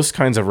most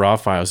kinds of RAW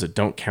files that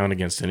don't count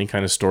against any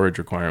kind of storage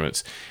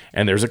requirements.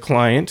 And there's a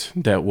client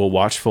that will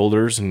watch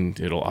folders and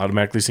it'll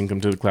automatically sync them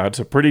to the cloud. It's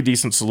a pretty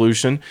decent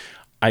solution.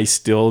 I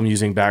still am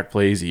using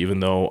Backblaze, even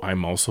though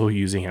I'm also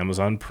using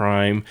Amazon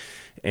Prime.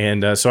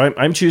 And so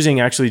I'm choosing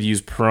actually to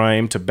use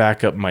Prime to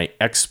back up my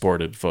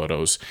exported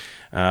photos,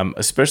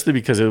 especially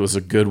because it was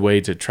a good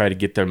way to try to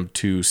get them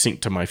to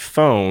sync to my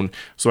phone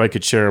so I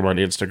could share them on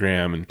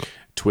Instagram and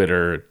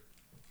Twitter,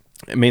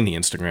 mainly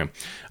Instagram.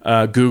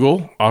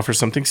 Google offers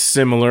something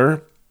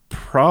similar.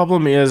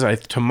 Problem is,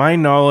 to my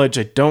knowledge,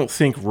 I don't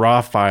think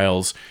RAW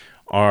files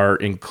are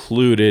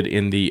included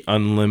in the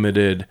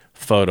unlimited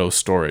photo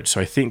storage.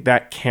 So I think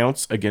that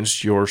counts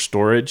against your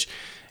storage.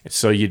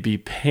 So you'd be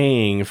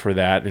paying for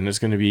that, and it's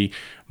going to be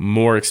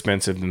more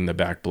expensive than the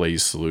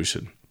Backblaze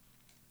solution.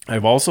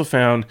 I've also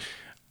found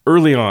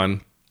early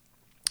on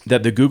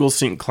that the Google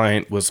Sync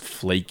client was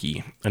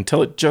flaky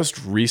until it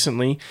just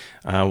recently,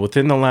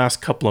 within the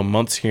last couple of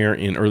months here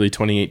in early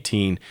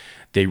 2018,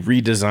 they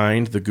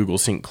redesigned the Google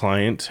Sync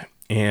client,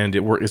 and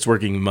it's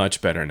working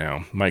much better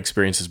now. My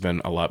experience has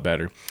been a lot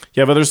better.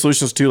 You have other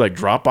solutions too, like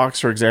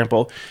Dropbox, for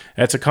example.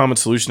 That's a common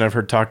solution I've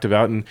heard talked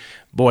about, and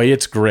boy,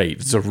 it's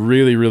great. It's a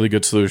really, really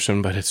good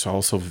solution, but it's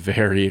also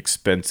very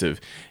expensive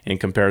in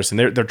comparison.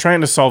 They're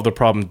trying to solve the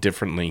problem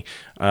differently.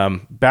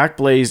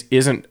 Backblaze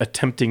isn't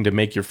attempting to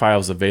make your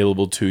files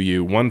available to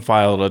you one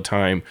file at a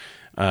time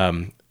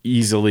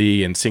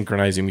easily and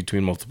synchronizing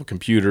between multiple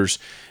computers.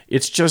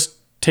 It's just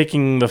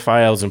taking the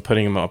files and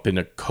putting them up in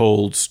a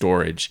cold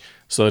storage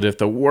so that if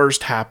the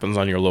worst happens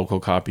on your local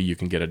copy, you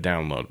can get a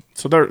download.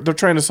 So they're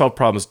trying to solve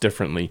problems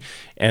differently.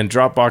 And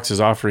Dropbox is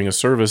offering a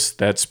service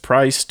that's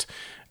priced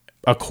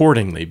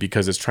accordingly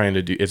because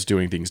it's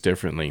doing things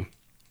differently.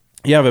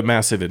 You have a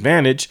massive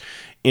advantage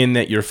in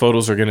that your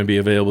photos are going to be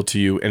available to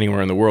you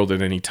anywhere in the world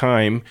at any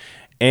time.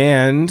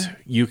 And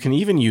you can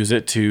even use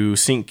it to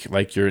sync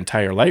like your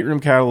entire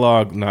Lightroom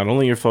catalog, not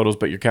only your photos,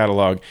 but your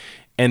catalog,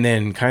 and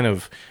then kind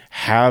of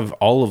have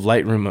all of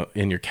Lightroom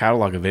in your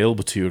catalog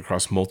available to you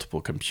across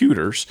multiple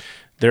computers.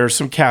 There are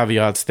some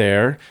caveats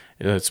there.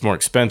 It's more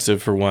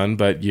expensive for one,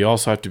 but you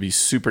also have to be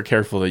super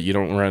careful that you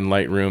don't run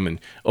Lightroom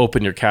and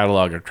open your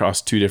catalog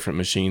across two different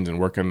machines and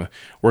work on them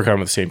at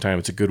the same time.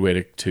 It's a good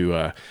way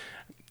to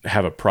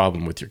have a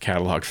problem with your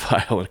catalog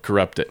file and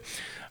corrupt it.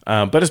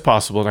 But it's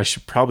possible, and I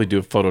should probably do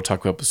a Photo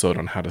Taco episode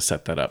on how to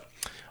set that up.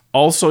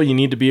 Also, you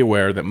need to be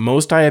aware that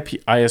most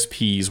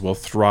ISPs will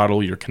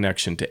throttle your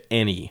connection to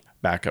any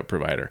backup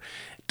provider.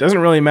 It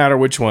doesn't really matter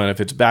which one,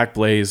 if it's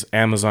Backblaze,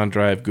 Amazon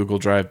Drive, Google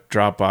Drive,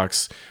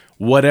 Dropbox,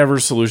 whatever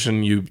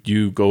solution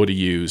you go to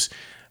use.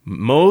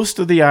 Most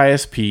of the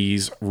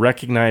ISPs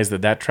recognize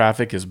that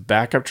traffic is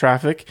backup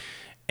traffic,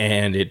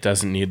 and it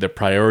doesn't need the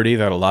priority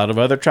that a lot of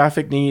other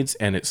traffic needs,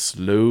 and it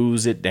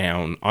slows it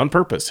down on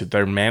purpose. If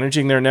they're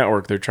managing their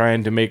network, they're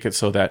trying to make it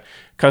so that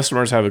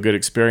customers have a good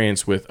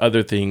experience with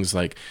other things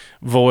like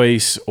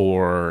voice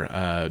or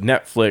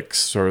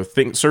Netflix or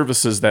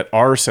services that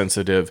are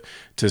sensitive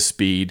to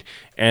speed,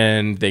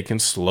 and they can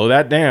slow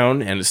that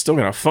down, and it's still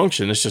going to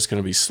function. It's just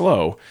going to be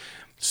slow.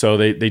 So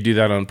they do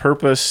that on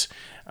purpose.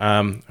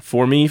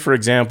 For me, for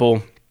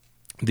example,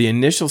 the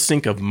initial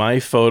sync of my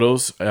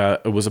photos,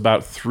 it was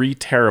about 3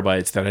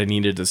 terabytes that I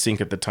needed to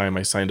sync at the time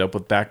I signed up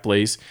with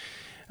Backblaze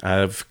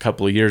a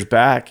couple of years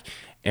back.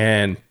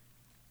 And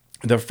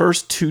the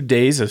first 2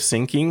 days of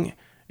syncing,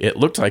 it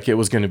looked like it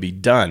was going to be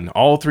done.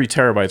 All 3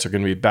 terabytes are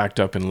going to be backed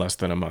up in less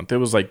than a month. It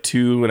was like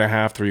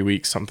 2.5, 3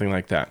 weeks, something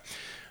like that.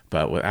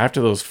 But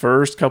after those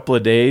first couple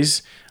of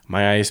days,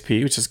 my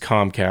ISP, which is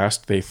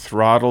Comcast, they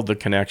throttled the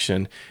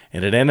connection,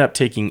 and it ended up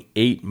taking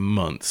 8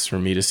 months for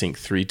me to sync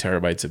 3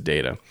 terabytes of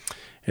data.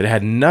 It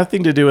had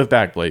nothing to do with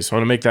Backblaze, so I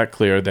want to make that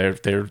clear. They're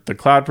the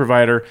cloud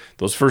provider.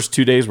 Those first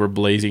 2 days were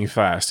blazing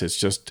fast. It's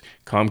just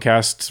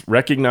Comcast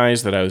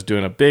recognized that I was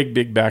doing a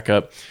big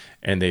backup,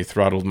 and they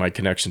throttled my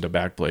connection to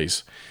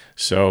Backblaze.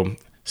 So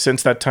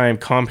since that time,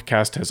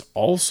 Comcast has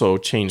also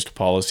changed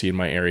policy in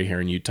my area here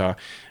in Utah.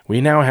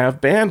 We now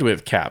have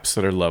bandwidth caps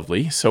that are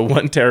lovely. So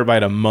 1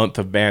 terabyte a month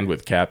of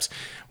bandwidth caps.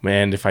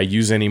 And if I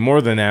use any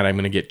more than that, I'm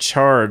going to get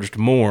charged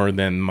more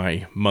than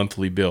my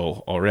monthly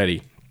bill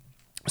already.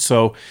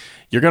 So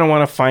you're going to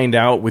want to find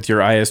out with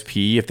your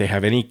ISP if they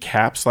have any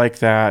caps like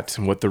that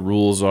and what the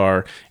rules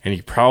are. And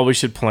you probably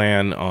should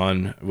plan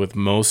on, with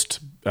most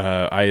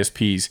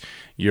ISPs,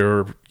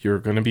 you're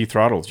going to be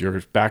throttled.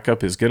 Your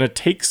backup is going to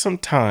take some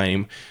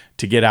time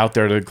to get out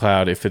there to the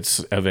cloud if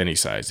it's of any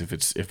size, if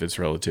it's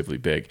relatively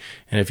big.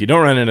 And if you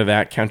don't run into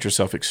that, count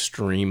yourself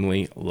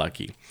extremely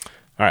lucky.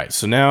 All right,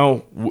 so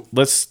now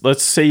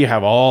let's say you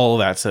have all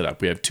that set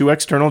up. We have 2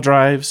 external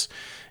drives.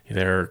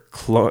 They're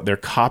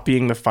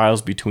copying the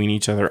files between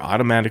each other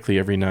automatically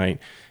every night.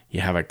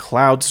 You have a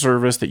cloud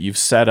service that you've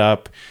set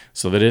up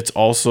so that it's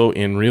also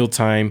in real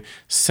time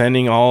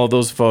sending all of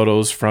those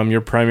photos from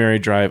your primary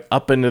drive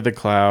up into the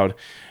cloud,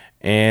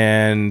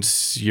 and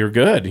you're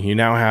good. You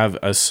now have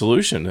a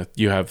solution.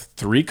 You have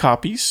 3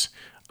 copies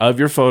of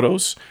your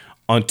photos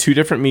on 2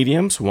 different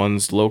mediums.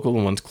 One's local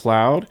and one's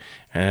cloud.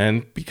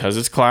 And because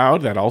it's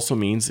cloud, that also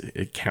means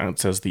it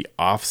counts as the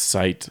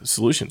off-site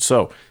solution.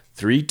 So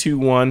 3, 2,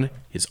 1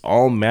 is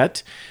all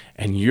met,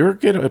 and you're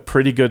in a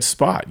pretty good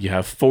spot. You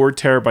have 4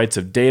 terabytes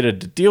of data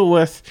to deal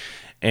with,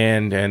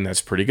 and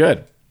that's pretty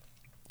good.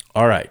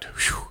 All right.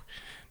 Whew.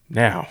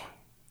 Now,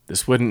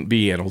 this wouldn't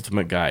be an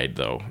ultimate guide,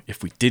 though,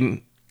 if we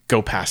didn't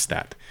go past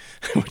that,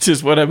 which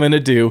is what I'm going to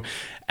do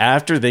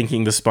after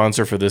thanking the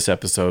sponsor for this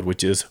episode,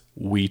 which is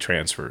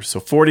WeTransfer. So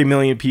 40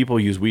 million people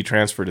use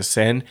WeTransfer to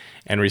send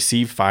and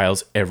receive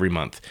files every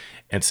month.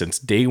 And since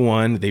day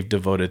one, they've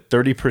devoted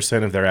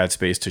 30% of their ad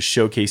space to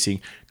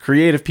showcasing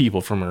creative people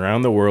from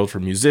around the world,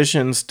 from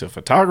musicians to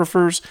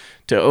photographers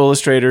to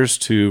illustrators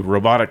to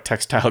robotic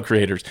textile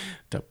creators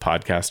to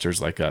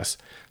podcasters like us.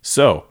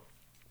 So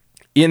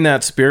in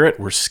that spirit,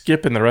 we're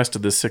skipping the rest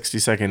of this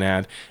 60-second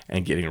ad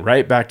and getting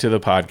right back to the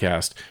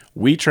podcast.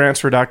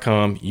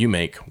 WeTransfer.com, you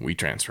make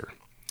WeTransfer.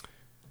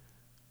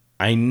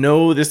 I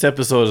know this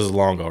episode is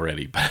long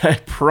already, but I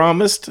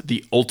promised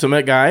the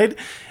ultimate guide,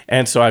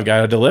 and so I've got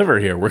to deliver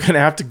here. We're going to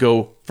have to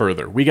go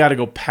further. We got to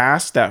go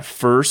past that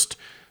first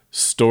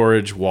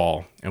storage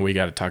wall, and we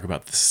got to talk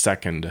about the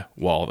second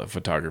wall that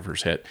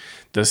photographers hit.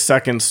 The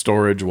second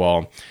storage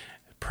wall,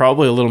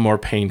 probably a little more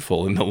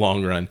painful in the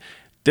long run.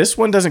 This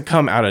one doesn't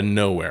come out of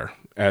nowhere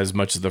as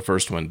much as the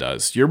first one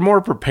does. You're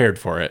more prepared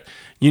for it.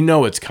 You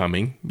know it's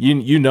coming.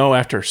 You know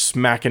after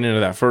smacking into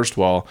that first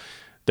wall,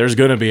 there's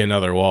going to be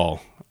another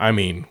wall. I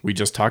mean, we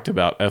just talked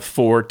about a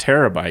 4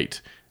 terabyte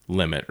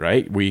limit,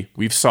 right?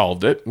 We've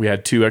solved it. We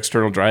had 2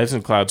 external drives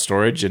and cloud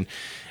storage,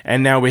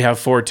 and now we have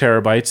 4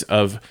 terabytes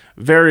of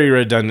very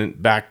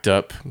redundant, backed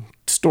up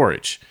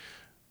storage.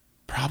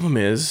 Problem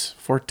is,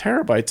 4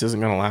 terabytes isn't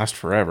going to last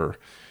forever.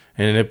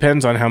 And it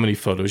depends on how many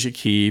photos you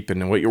keep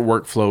and what your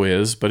workflow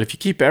is. But if you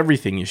keep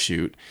everything you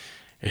shoot,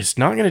 it's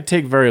not going to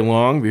take very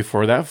long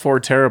before that 4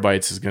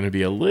 terabytes is going to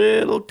be a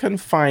little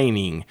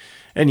confining.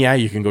 And yeah,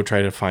 you can go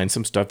try to find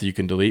some stuff that you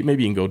can delete.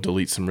 Maybe you can go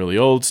delete some really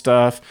old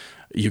stuff.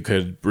 You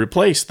could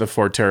replace the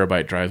 4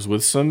 terabyte drives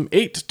with some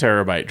 8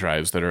 terabyte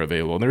drives that are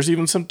available. And there's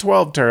even some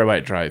 12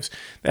 terabyte drives.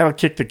 That'll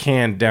kick the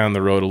can down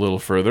the road a little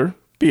further.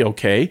 Be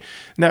okay.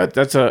 Now,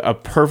 that's a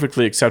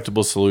perfectly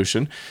acceptable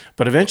solution.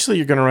 But eventually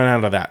you're going to run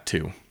out of that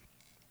too.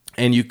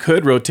 And you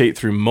could rotate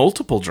through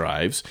multiple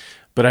drives,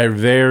 but I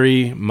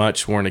very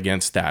much warn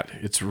against that.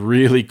 It's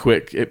really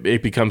quick.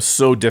 It becomes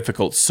so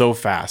difficult so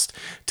fast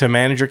to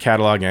manage your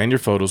catalog and your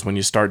photos when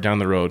you start down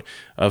the road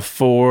of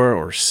 4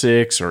 or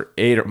 6 or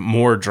 8 or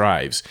more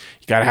drives.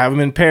 You got to have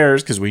them in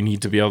pairs because we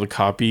need to be able to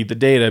copy the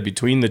data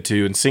between the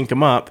two and sync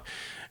them up.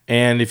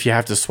 And if you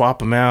have to swap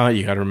them out,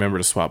 you got to remember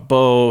to swap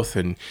both.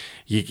 And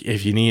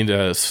if you need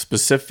a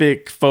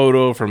specific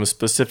photo from a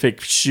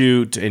specific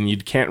shoot and you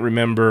can't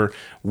remember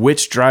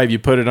which drive you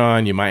put it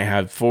on, you might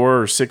have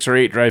 4 or 6 or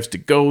 8 drives to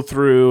go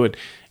through. And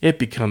it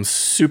becomes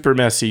super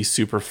messy,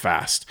 super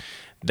fast.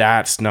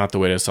 That's not the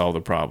way to solve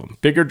the problem.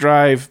 Bigger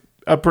drive,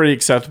 a pretty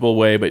acceptable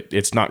way, but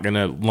it's not going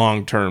to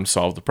long-term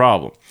solve the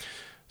problem.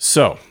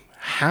 So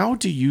how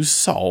do you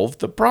solve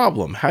the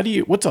problem?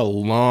 What's a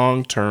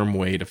long-term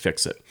way to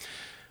fix it?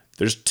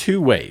 There's 2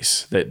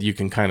 ways that you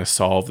can kind of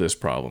solve this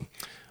problem.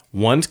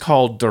 One's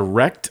called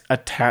direct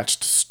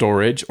attached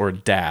storage, or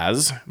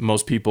DAS.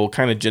 Most people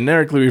kind of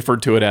generically refer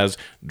to it as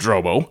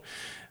Drobo.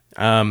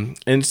 And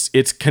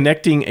it's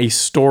connecting a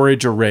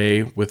storage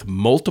array with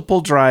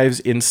multiple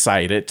drives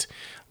inside it,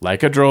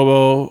 like a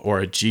Drobo or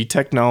a G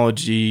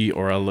Technology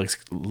or a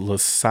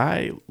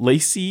LaCie.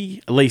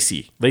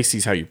 LaCie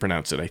is how you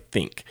pronounce it, I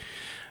think.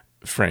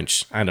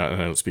 French. I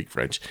don't speak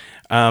French.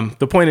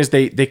 The point is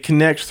they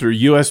connect through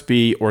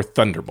USB or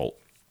Thunderbolt,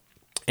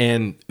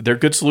 and they're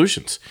good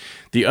solutions.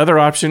 The other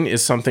option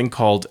is something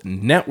called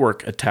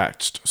network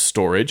attached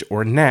storage,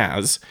 or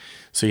NAS.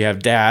 So you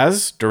have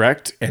DAS,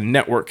 direct, and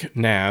network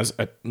NAS,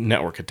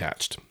 network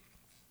attached.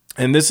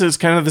 And this is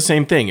kind of the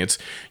same thing.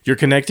 You're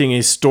connecting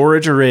a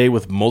storage array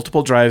with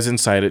multiple drives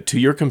inside it to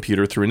your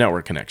computer through a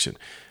network connection.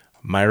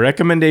 My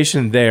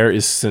recommendation there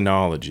is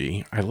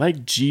Synology. I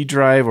like G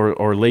Drive or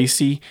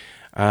LaCie.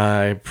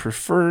 I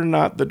prefer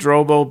not the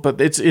Drobo,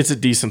 but it's a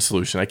decent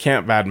solution. I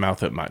can't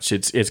badmouth it much.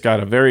 It's got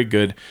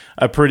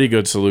a pretty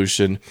good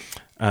solution.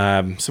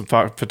 Some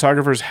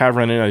photographers have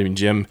run it. I mean,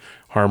 Jim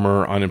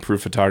Harmer on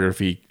Improved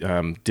Photography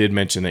did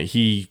mention that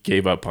he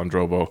gave up on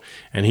Drobo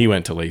and he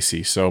went to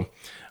LaCie. So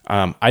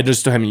I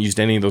just haven't used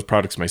any of those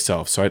products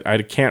myself, so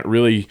I can't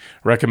really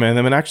recommend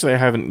them. And actually, I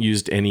haven't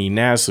used any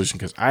NAS solution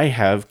because I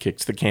have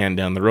kicked the can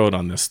down the road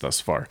on this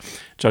thus far,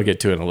 which I'll get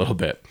to in a little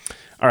bit.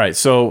 All right,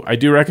 so I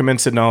do recommend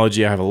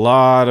Synology. I have a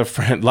lot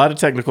of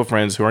technical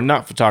friends who are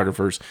not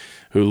photographers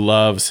who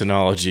love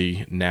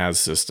Synology NAS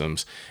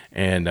systems,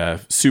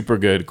 and super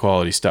good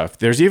quality stuff.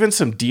 There's even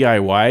some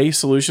DIY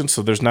solutions,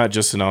 so there's not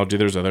just Synology.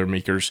 There's other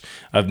makers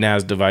of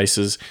NAS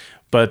devices,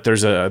 but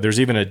there's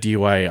even a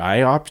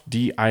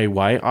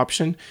DIY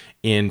option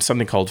in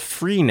something called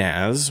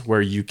FreeNAS,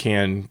 where you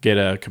can get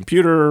a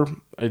computer.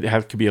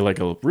 It could be like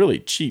a really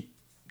cheap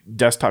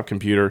desktop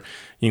computer.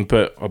 You can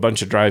put a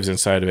bunch of drives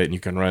inside of it, and you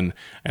can run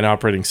an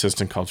operating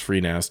system called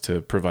FreeNAS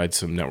to provide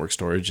some network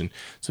storage. And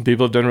some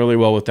people have done really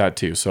well with that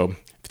too. So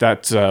if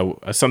that's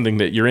something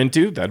that you're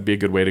into, that'd be a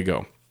good way to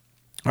go.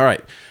 All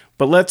right.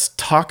 But let's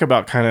talk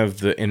about kind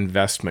of the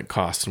investment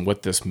costs and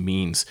what this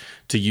means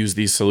to use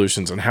these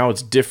solutions and how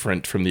it's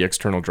different from the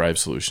external drive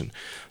solution.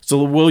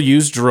 So we'll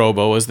use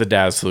Drobo as the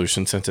DAS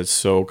solution since it's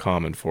so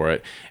common for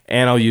it.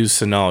 And I'll use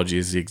Synology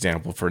as the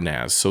example for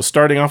NAS. So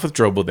starting off with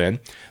Drobo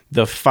then,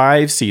 the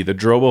 5C, the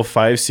Drobo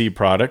 5C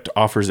product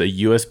offers a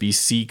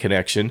USB-C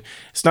connection.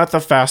 It's not the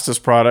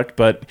fastest product,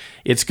 but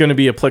it's going to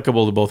be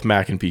applicable to both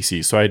Mac and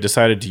PC. So I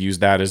decided to use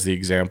that as the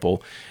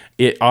example.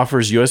 It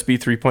offers USB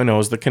 3.0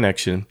 as the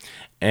connection.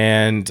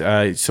 And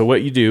so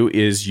what you do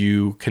is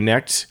you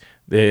connect,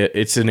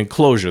 it's an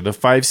enclosure. The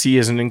 5C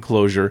is an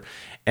enclosure.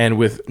 And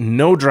with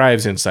no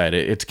drives inside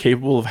it, it's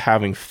capable of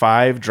having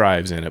 5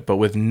 drives in it, but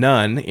with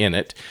none in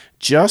it,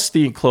 just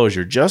the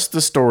enclosure, just the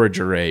storage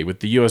array with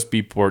the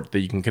USB port that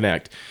you can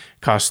connect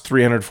costs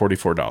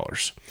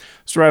 $344.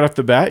 So right off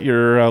the bat,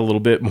 you're a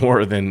little bit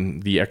more than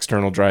the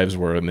external drives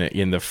were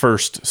in the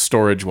first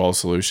storage wall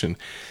solution.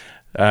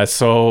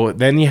 So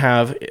then you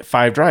have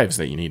 5 drives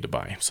that you need to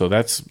buy. So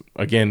that's,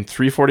 again,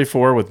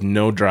 $344 with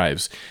no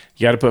drives.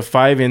 You got to put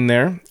 5 in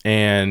there.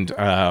 And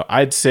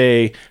I'd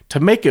say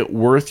to make it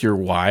worth your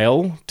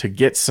while, to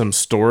get some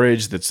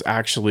storage that's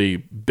actually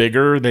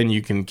bigger than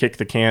you can kick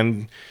the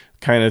can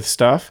kind of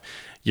stuff,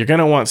 you're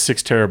going to want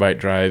 6 terabyte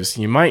drives.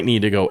 You might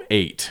need to go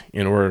 8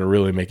 in order to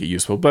really make it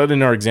useful. But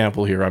in our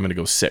example here, I'm going to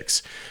go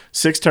 6.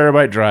 6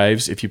 terabyte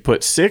drives. If you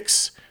put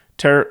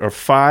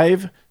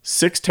 5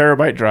 6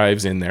 terabyte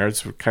drives in there.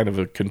 It's kind of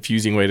a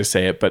confusing way to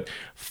say it, but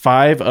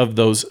 5 of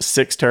those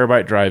 6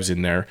 terabyte drives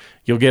in there,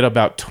 you'll get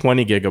about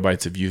 20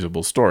 gigabytes of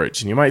usable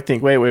storage. And you might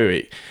think,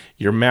 wait,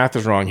 your math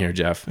is wrong here,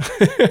 Jeff.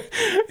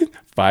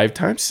 5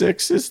 times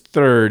 6 is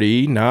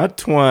 30, not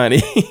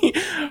 20.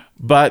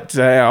 But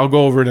I'll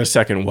go over in a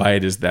second why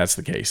that's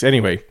the case.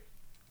 Anyway,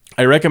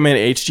 I recommend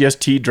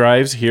HGST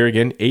drives here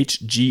again,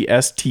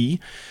 HGST.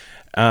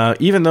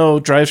 Even though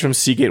drives from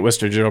Seagate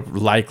West Virginia are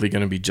likely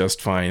going to be just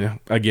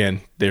fine,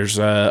 again, there's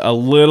a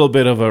little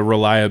bit of a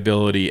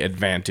reliability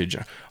advantage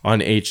on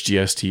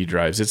HGST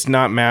drives. It's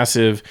not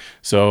massive,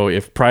 so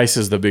if price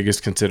is the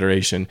biggest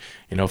consideration,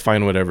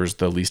 find whatever's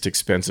the least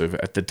expensive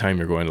at the time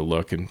you're going to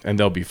look, and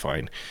they'll be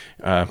fine.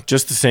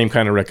 Just the same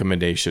kind of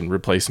recommendation,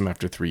 replace them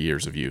after 3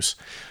 years of use.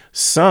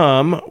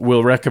 Some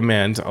will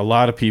recommend, a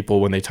lot of people,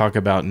 when they talk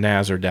about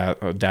NAS or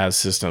DAS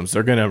systems,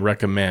 they're going to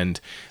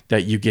recommend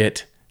that you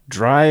get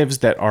drives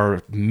that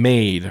are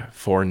made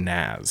for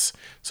NAS.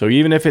 So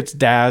even if it's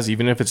DAS,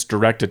 even if it's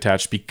direct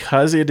attached,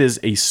 because it is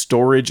a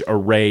storage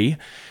array,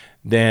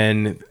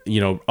 then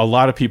a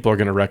lot of people are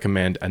going to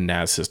recommend a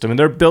NAS system. And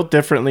they're built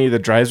differently. The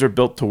drives are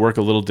built to work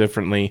a little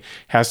differently. It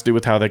has to do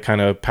with how they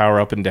kind of power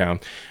up and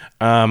down.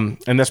 And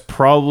that's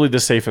probably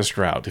the safest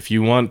route. If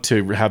you want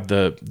to have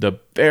the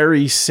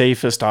very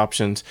safest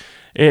options,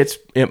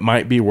 it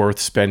might be worth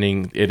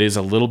spending. It is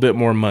a little bit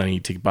more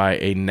money to buy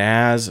a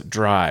NAS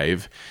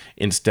drive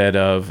instead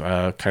of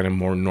a kind of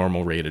more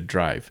normal rated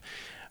drive.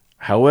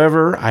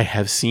 However, I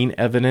have seen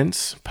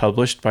evidence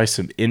published by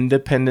some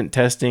independent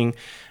testing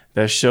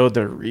that showed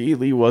there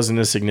really wasn't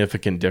a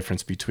significant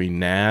difference between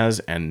NAS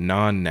and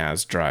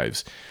non-NAS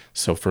drives.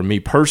 So for me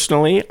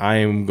personally, I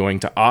am going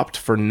to opt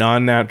for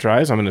non-NAS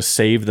drives. I'm going to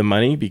save the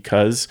money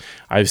because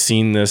I've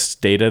seen this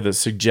data that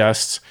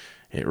suggests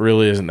it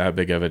really isn't that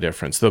big of a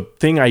difference. The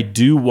thing I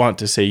do want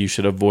to say you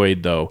should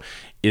avoid, though,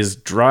 is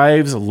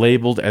drives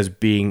labeled as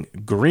being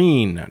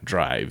green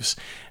drives.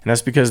 And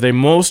that's because they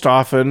most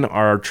often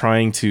are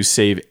trying to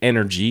save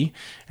energy,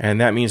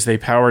 and that means they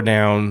power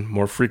down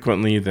more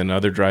frequently than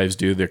other drives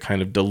do. They're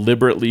kind of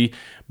deliberately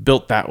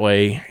built that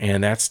way,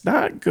 and that's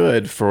not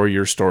good for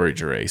your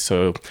storage array.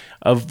 So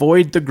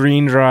avoid the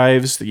green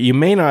drives.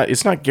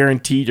 It's not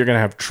guaranteed you're going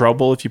to have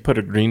trouble if you put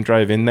a green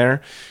drive in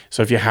there.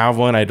 So if you have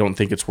one, I don't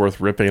think it's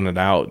worth ripping it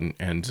out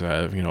and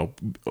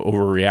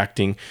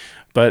overreacting.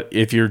 But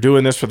if you're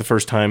doing this for the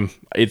first time,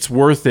 it's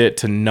worth it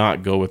to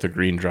not go with a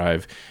green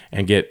drive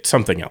and get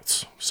something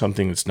else,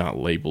 something that's not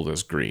labeled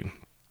as green.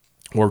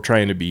 We're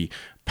trying to be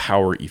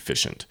power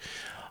efficient.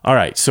 All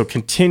right, so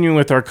continuing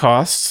with our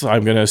costs,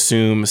 I'm going to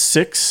assume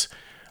 5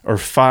 6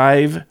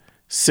 terabyte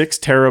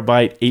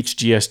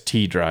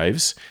HGST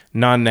drives,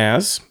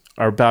 non-NAS,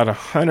 are about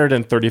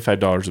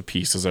 $135 a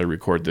piece as I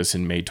record this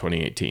in May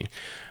 2018.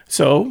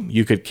 So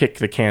you could kick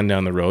the can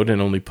down the road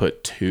and only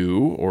put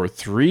 2 or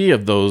 3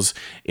 of those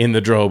in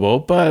the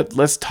Drobo, but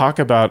let's talk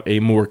about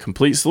a more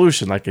complete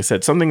solution. Like I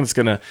said, something that's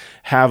going to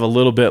have a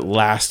little bit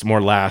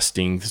more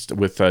lasting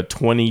with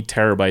 20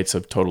 terabytes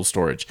of total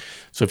storage.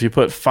 So if you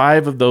put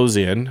 5 of those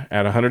in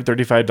at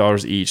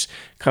 $135 each,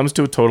 comes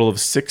to a total of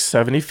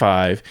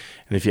 $675.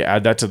 And if you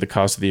add that to the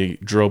cost of the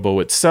Drobo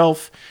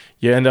itself,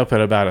 you end up at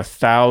about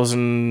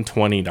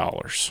 $1,020,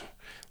 a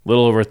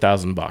little over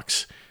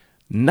 $1,000.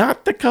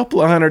 Not the couple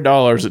of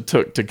 $100 it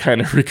took to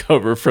kind of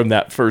recover from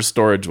that first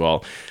storage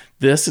wall.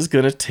 This is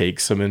going to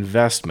take some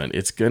investment.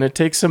 It's going to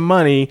take some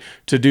money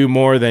to do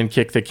more than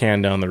kick the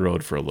can down the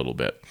road for a little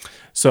bit.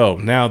 So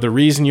now the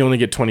reason you only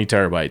get 20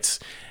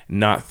 terabytes,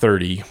 not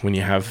 30, when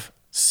you have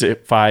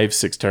 5,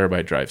 6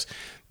 terabyte drives.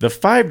 The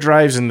 5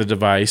 drives in the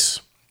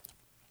device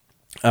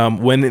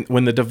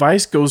When the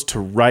device goes to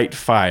write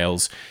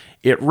files,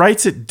 it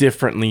writes it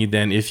differently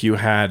than if you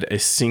had a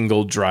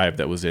single drive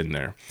that was in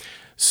there.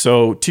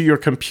 So to your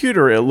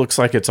computer, it looks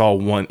like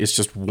it's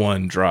just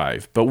one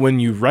drive. But when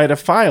you write a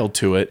file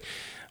to it,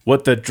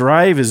 what the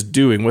drive is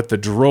doing, what the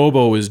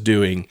Drobo is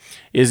doing,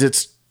 is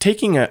it's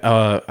taking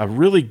a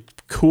really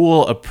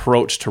cool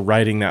approach to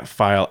writing that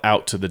file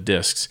out to the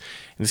disks.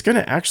 And it's going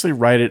to actually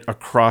write it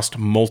across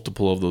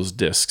multiple of those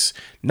disks.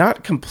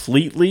 Not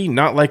completely,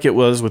 not like it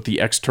was with the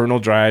external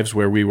drives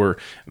where we were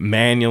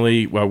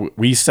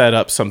we set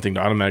up something to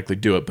automatically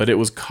do it, but it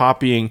was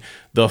copying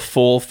the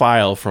full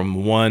file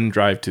from one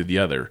drive to the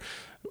other.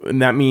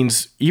 And that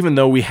means even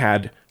though we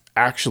had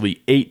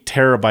actually 8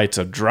 terabytes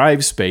of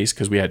drive space,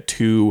 because we had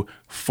 2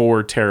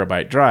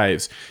 4-terabyte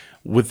drives,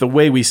 with the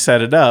way we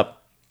set it up,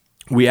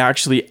 we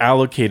actually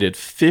allocated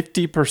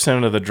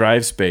 50% of the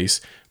drive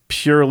space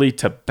purely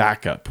to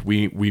backup.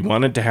 We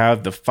wanted to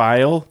have the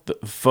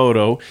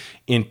photo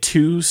in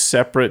 2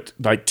 separate,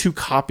 like 2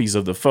 copies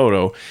of the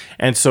photo.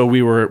 And so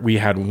we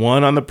had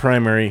one on the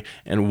primary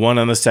and one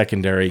on the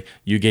secondary.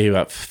 You gave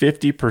up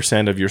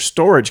 50% of your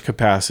storage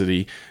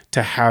capacity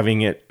to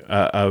having it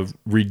a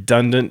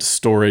redundant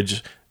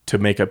storage to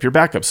make up your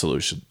backup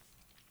solution.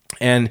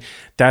 And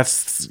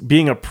that's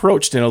being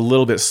approached in a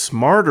little bit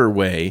smarter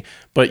way,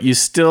 but you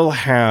still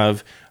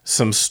have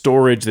some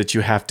storage that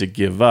you have to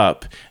give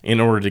up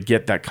in order to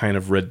get that kind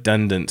of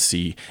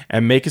redundancy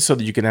and make it so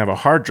that you can have a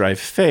hard drive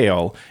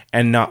fail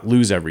and not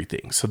lose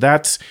everything. So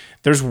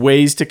there's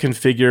ways to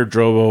configure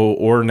Drobo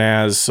or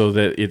NAS so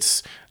that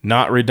it's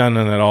not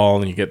redundant at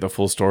all and you get the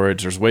full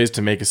storage. There's ways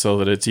to make it so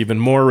that it's even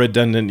more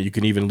redundant. You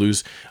can even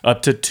lose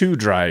up to 2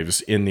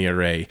 drives in the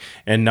array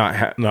and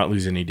not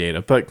lose any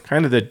data. But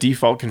kind of the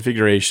default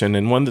configuration,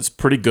 and one that's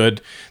pretty good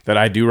that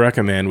I do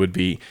recommend, would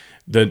be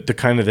the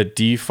kind of the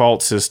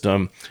default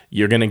system.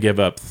 You're going to give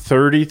up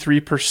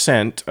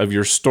 33% of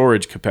your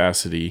storage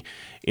capacity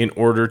in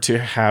order to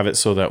have it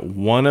so that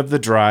one of the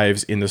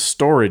drives in the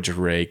storage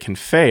array can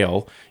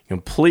fail,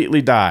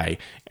 completely die,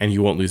 and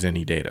you won't lose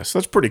any data. So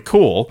that's pretty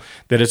cool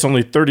that it's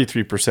only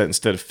 33%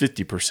 instead of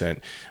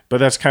 50%. But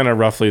that's kind of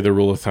roughly the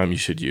rule of thumb you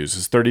should use,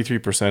 is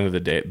 33%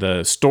 of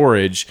the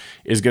storage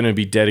is going to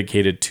be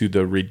dedicated to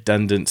the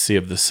redundancy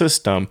of the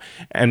system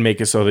and make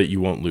it so that you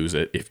won't lose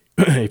it.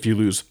 If you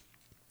lose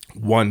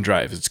one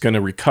drive, it's going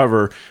to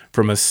recover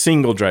from a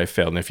single drive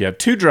fail. And if you have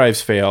 2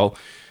 drives fail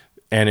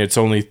and it's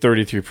only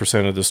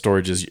 33% of the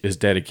storage is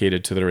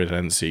dedicated to the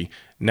redundancy,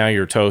 now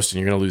you're toast and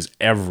you're going to lose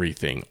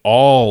everything,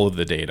 all of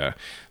the data.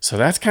 So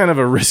that's kind of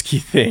a risky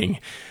thing.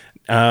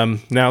 Now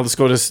let's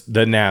go to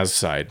the NAS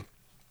side.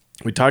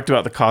 We talked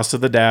about the cost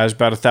of the DAS,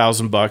 about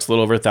 $1,000, a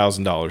little over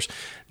 $1,000.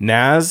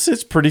 NAS,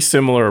 it's pretty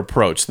similar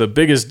approach. The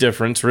biggest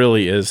difference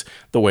really is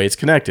the way it's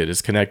connected.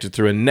 It's connected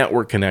through a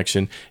network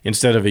connection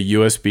instead of a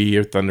USB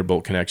or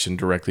Thunderbolt connection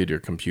directly to your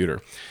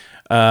computer.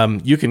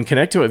 You can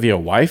connect to it via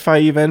Wi-Fi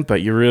even,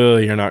 but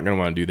you're not going to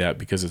want to do that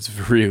because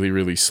it's really,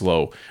 really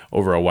slow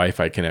over a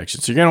Wi-Fi connection.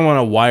 So you're going to want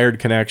a wired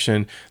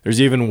connection. There's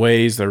even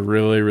ways that are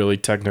really, really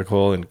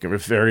technical and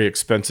very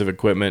expensive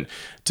equipment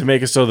to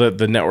make it so that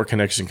the network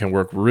connection can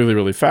work really,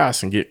 really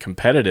fast and get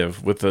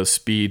competitive with the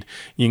speed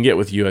you can get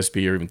with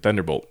USB or even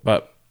Thunderbolt.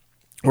 But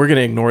we're going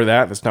to ignore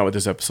that. That's not what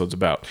this episode's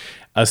about.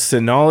 A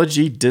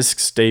Synology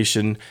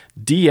DiskStation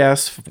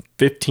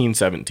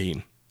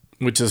DS1517,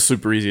 which is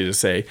super easy to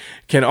say,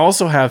 can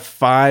also have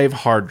 5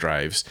 hard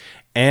drives,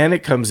 and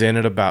it comes in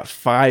at about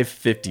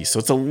 $550. So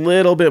it's a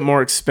little bit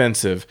more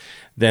expensive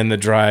than the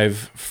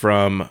drive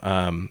from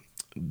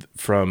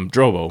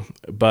Drobo,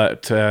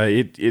 but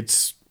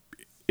it's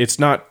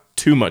not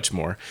too much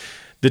more.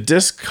 The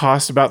disc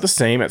costs about the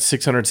same at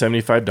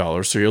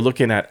 $675, so you're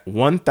looking at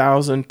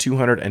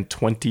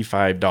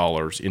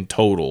 $1,225 in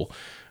total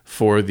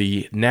for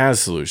the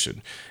NAS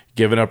solution.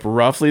 Giving up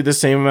roughly the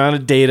same amount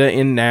of data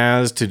in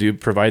NAS to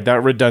provide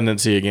that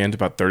redundancy again to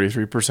about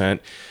 33%.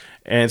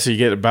 And so you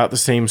get about the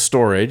same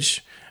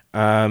storage.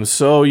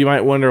 So you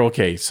might wonder,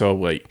 okay, so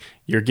like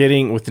you're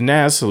getting with the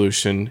NAS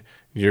solution,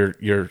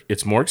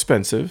 it's more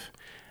expensive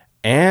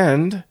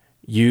and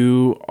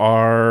you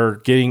are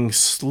getting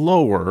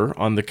slower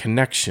on the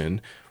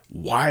connection.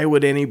 Why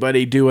would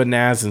anybody do a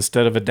NAS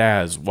instead of a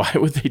DAS? Why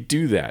would they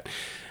do that?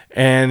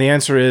 And the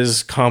answer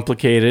is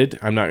complicated.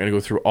 I'm not going to go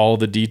through all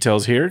the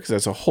details here because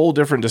that's a whole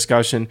different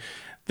discussion.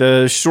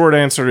 The short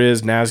answer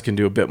is NAS can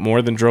do a bit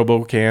more than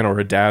Drobo can or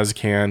a DAS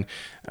can.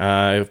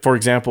 For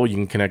example, you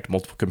can connect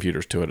multiple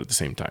computers to it at the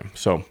same time.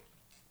 So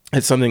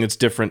it's something that's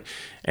different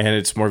and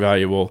it's more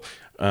valuable.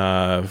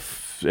 And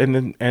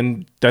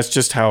that's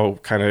just how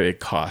kind of it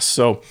costs.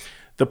 So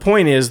the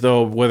point is,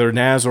 though, whether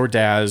NAS or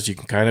DAS, you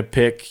can kind of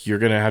pick. You're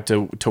going to have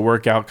to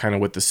work out kind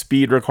of what the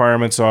speed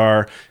requirements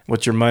are,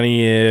 what your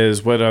money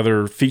is, what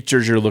other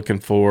features you're looking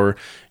for.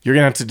 You're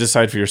going to have to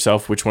decide for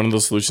yourself which one of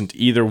those solutions.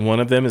 Either one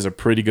of them is a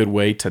pretty good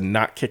way to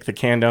not kick the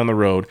can down the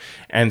road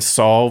and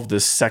solve the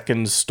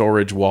second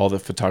storage wall that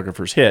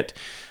photographers hit.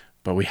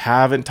 But we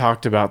haven't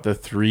talked about the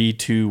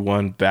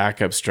 3-2-1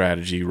 backup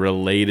strategy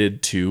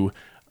related to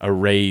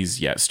arrays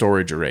yet,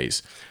 storage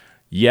arrays.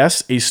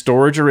 Yes, a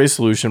storage array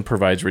solution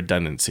provides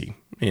redundancy.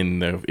 In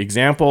the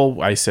example,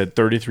 I said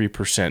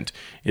 33%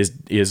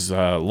 is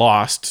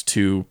lost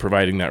to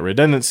providing that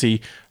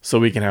redundancy, so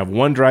we can have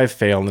one drive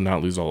fail and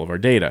not lose all of our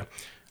data.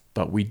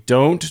 But we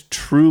don't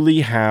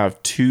truly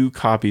have 2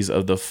 copies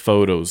of the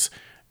photos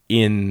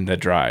in the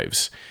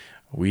drives.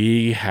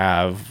 We're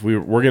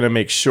going to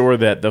make sure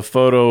that the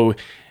photo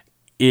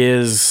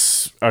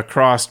is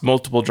across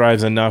multiple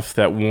drives enough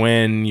that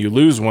when you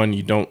lose one,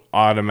 you don't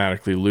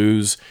automatically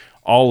lose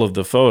all of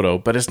the photo,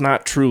 but it's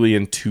not truly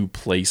in 2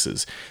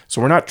 places.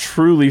 So we're not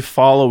truly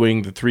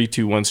following the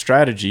 3-2-1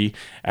 strategy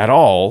at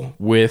all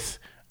with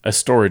a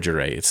storage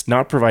array. It's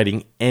not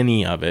providing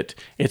any of it.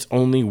 It's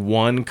only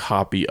 1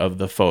 copy of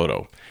the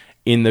photo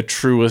in the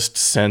truest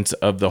sense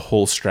of the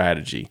whole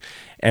strategy.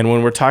 And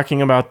when we're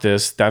talking about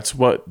this, that's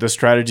what the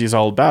strategy is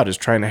all about, is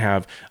trying to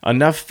have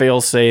enough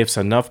fail safes,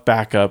 enough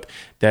backup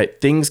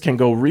that things can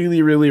go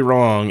really, really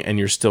wrong and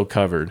you're still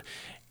covered.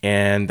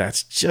 And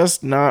that's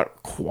just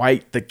not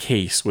quite the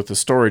case with the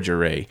storage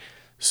array.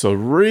 So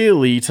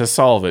really, to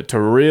solve it, to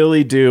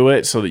really do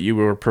it so that you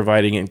were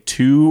providing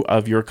 2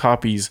 of your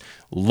copies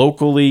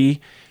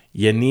locally,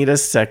 you need a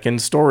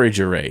second storage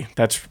array.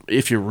 That's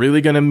if you're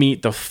really going to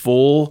meet the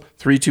full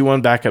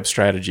 3-2-1 backup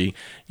strategy,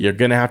 you're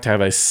going to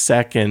have a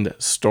second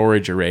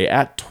storage array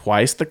at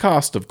twice the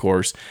cost, of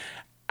course.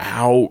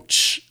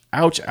 Ouch,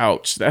 ouch,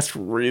 ouch. That's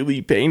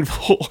really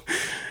painful.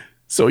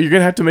 So you're going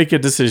to have to make a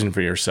decision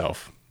for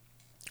yourself.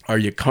 Are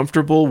you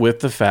comfortable with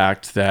the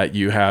fact that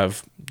you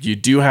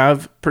do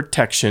have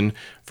protection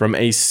from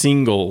a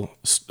single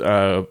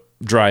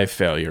drive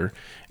failure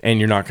and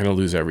you're not going to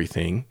lose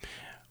everything?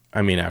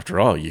 I mean, after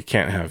all, you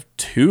can't have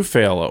 2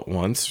 fail at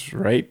once,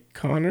 right,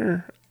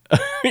 Connor?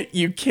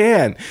 You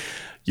can.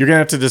 You're going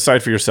to have to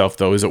decide for yourself,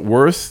 though. Is it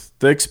worth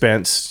the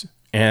expense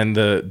and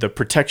the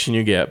protection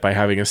you get by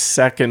having a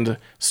second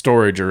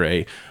storage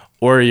array?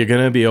 Or are you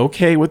going to be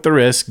okay with the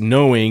risk,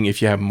 knowing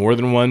if you have more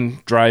than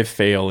 1 drive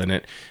fail in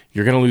it,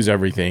 you're going to lose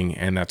everything,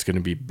 and that's going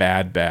to be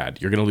bad.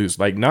 You're going to lose,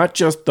 not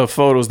just the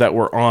photos that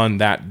were on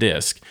that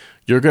disk.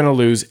 You're going to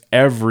lose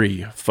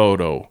every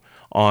photo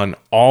on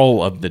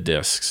all of the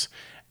disks.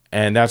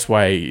 And that's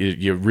why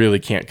you really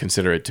can't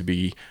consider it to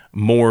be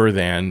more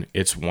than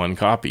it's 1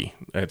 copy.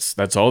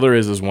 That's all there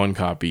is 1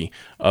 copy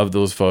of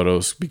those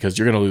photos, because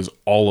you're going to lose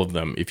all of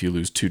them if you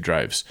lose 2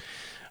 drives.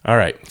 All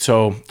right.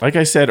 So like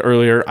I said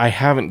earlier, I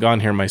haven't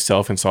gone here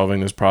myself in solving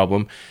this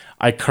problem.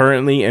 I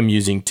currently am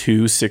using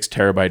 2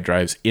 6-terabyte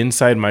drives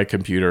inside my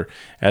computer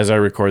as I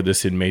record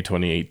this in May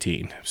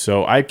 2018.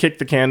 So I kicked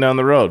the can down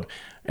the road.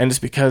 And it's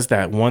because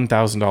that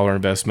 $1,000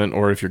 investment,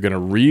 or if you're going to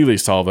really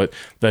solve it,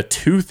 the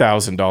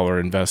 $2,000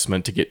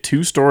 investment to get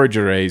 2 storage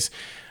arrays,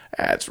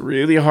 that's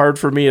really hard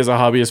for me as a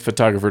hobbyist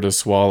photographer to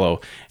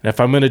swallow. And if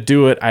I'm going to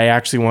do it, I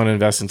actually want to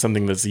invest in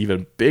something that's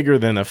even bigger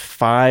than a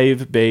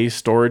 5-bay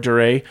storage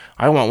array.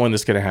 I want one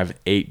that's going to have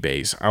 8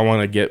 bays. I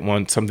want to get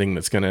something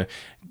that's going to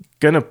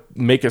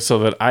make it so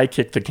that I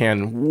kick the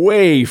can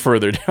way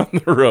further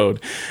down the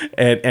road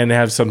and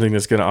have something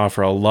that's going to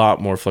offer a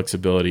lot more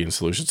flexibility and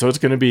solutions. So it's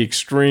going to be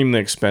extremely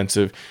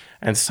expensive,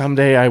 and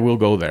someday I will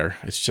go there.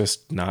 It's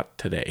just not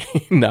today,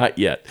 not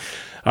yet.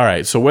 All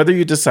right, so whether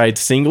you decide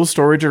single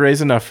storage array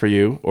is enough for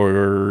you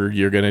or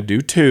you're going to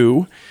do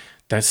 2,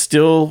 that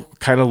still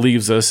kind of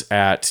leaves us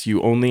at,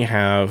 you only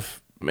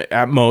have,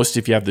 at most,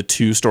 if you have the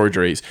 2 storage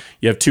arrays,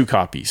 you have 2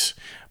 copies.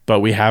 But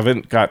we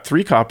haven't got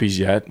 3 copies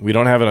yet. We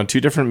don't have it on 2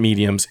 different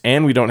mediums,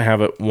 and we don't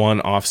have it 1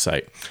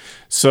 offsite.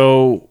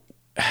 So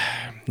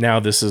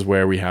now this is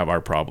where we have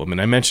our problem. And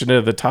I mentioned it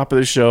at the top of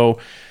the show,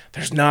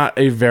 there's not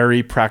a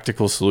very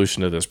practical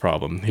solution to this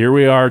problem. Here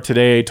we are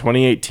today,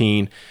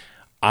 2018.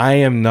 I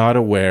am not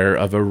aware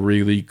of a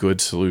really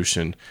good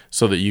solution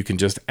so that you can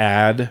just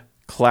add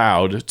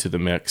cloud to the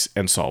mix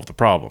and solve the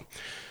problem.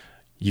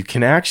 You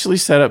can actually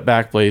set up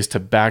Backblaze to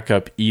back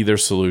up either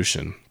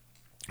solution,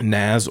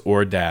 NAS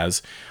or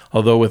DAS.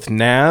 Although with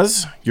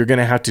NAS, you're going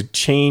to have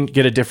to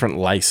get a different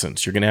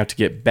license. You're going to have to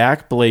get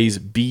Backblaze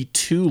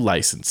B2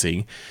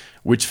 licensing,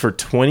 which for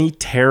 20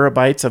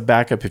 terabytes of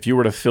backup, if you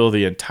were to fill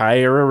the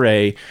entire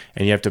array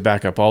and you have to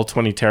back up all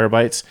 20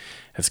 terabytes,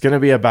 it's going to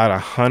be about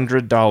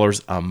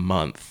 $100 a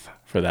month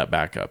for that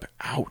backup.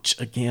 Ouch,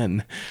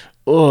 again.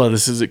 Oh,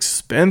 this is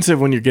expensive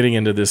when you're getting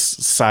into this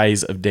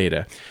size of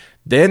data.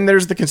 Then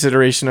there's the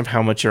consideration of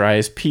how much your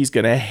ISP is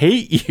going to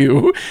hate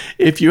you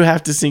if you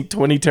have to sync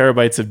 20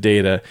 terabytes of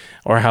data,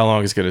 or how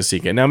long it's going to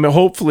sync it. Now,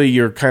 hopefully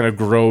you're kind of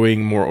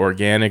growing more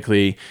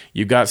organically.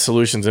 You've got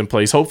solutions in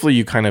place. Hopefully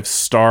you kind of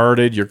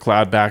started your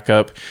cloud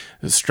backup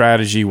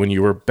strategy when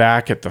you were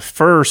back at the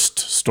first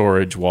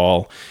storage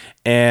wall,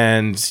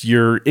 and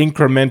you're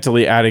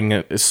incrementally adding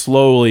it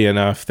slowly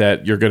enough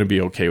that you're going to be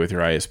okay with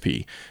your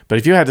ISP. But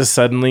if you had to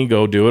suddenly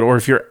go do it, or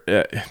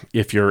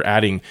if you're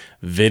adding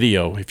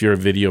video, if you're a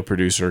video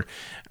producer,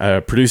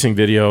 producing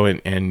video,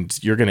 and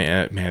you're going to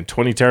add,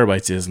 20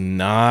 terabytes is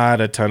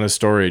not a ton of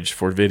storage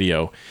for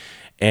video.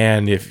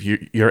 And if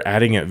you're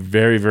adding it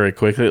very, very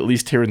quickly, at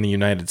least here in the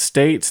United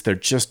States, there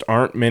just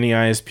aren't many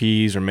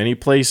ISPs or many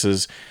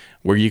places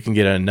where you can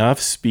get enough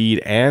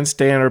speed and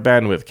standard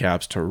bandwidth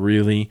caps to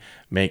really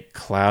make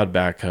cloud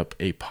backup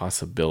a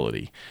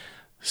possibility.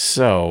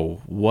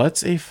 So,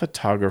 what's a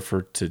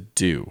photographer to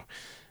do?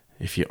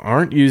 If you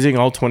aren't using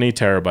all 20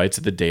 terabytes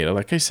of the data,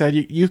 like I said,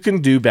 you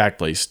can do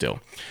Backblaze still,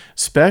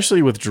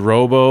 especially with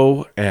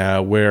Drobo,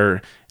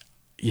 where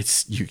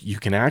you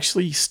can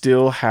actually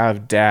still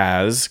have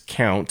DAS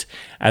count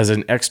as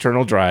an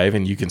external drive,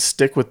 and you can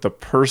stick with the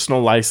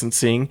personal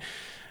licensing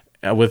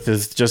with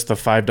just the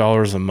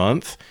 $5 a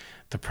month.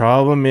 The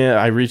problem is,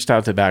 I reached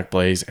out to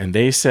Backblaze, and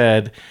they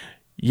said,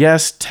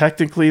 yes,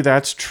 technically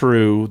that's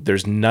true.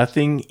 There's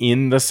nothing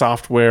in the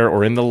software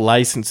or in the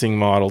licensing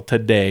model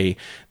today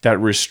that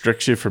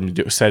restricts you from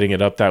setting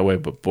it up that way.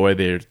 But boy,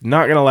 they're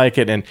not going to like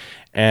it.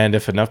 And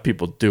if enough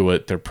people do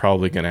it, they're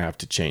probably going to have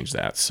to change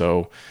that.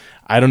 So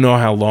I don't know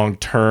how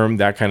long-term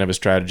that kind of a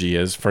strategy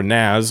is. For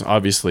NAS,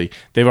 obviously,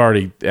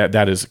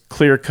 that is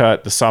clear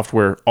cut. The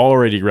software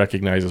already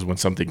recognizes when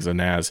something's a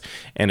NAS,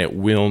 and it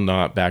will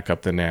not back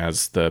up the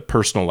NAS. The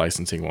personal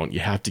licensing won't. You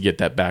have to get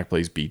that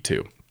Backblaze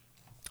B2.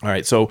 All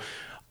right, so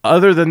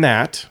other than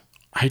that,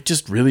 I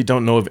just really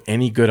don't know of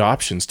any good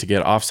options to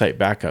get offsite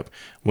backup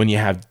when you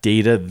have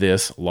data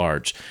this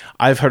large.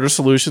 I've heard of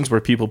solutions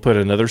where people put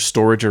another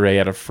storage array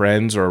at a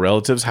friend's or a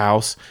relative's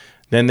house.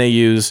 Then they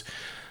use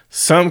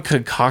some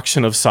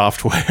concoction of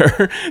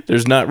software.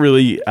 There's not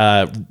really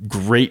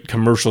great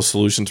commercial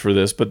solutions for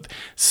this, but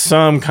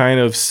some kind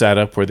of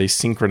setup where they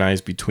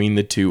synchronize between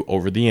the two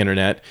over the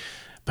internet.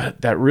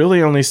 But that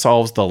really only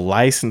solves the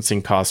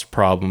licensing cost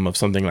problem of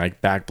something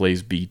like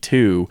Backblaze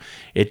B2.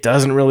 It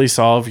doesn't really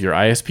solve your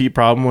ISP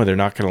problem where they're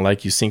not going to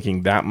like you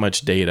syncing that much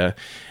data.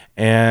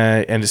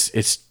 And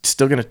it's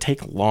still going to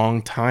take a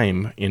long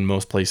time in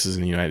most places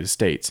in the United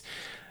States.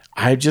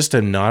 I just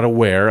am not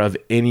aware of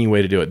any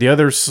way to do it. The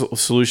other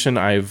solution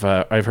I've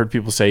heard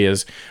people say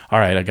is, all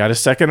right, I got a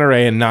second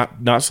array, and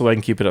not so I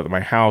can keep it at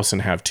my house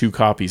and have 2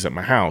 copies at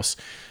my house,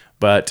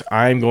 but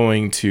I'm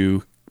going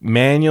to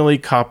manually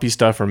copy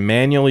stuff or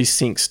manually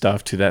sync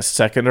stuff to that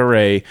second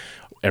array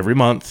every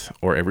month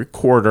or every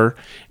quarter.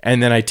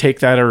 And then I take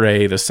that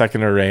array, the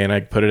second array, and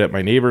I put it at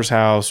my neighbor's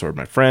house or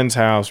my friend's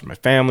house or my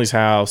family's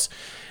house.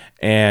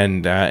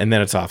 And then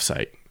it's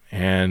offsite.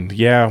 And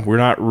yeah, we're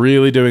not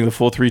really doing the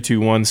full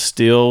 3-2-1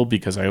 still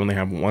because I only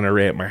have 1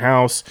 array at my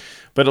house,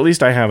 but at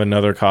least I have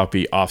another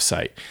copy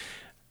offsite.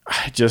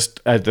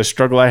 The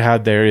struggle I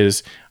had there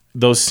is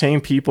those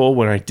same people,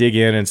 when I dig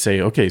in and say,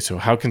 okay, so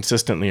how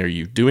consistently are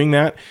you doing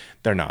that?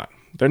 They're not.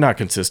 They're not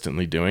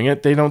consistently doing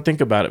it. They don't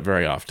think about it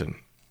very often.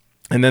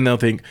 And then they'll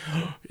think,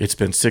 oh, it's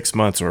been 6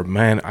 months, or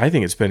man, I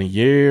think it's been a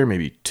year,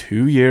 maybe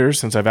 2 years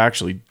since I've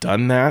actually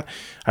done that.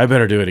 I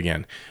better do it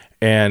again.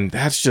 And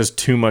that's just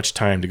too much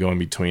time to go in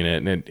between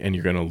it, and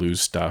you're going to lose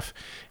stuff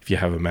if you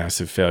have a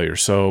massive failure.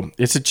 So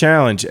it's a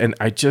challenge, and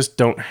I just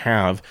don't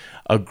have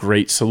a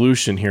great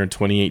solution here in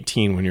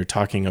 2018 when you're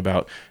talking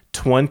about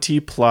 20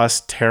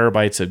 plus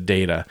terabytes of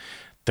data.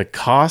 The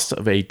cost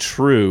of a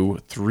true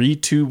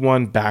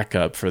 3-2-1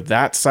 backup for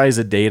that size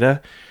of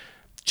data,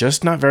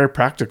 just not very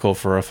practical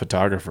for a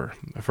photographer.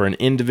 For an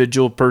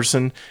individual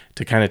person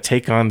to kind of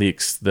take on the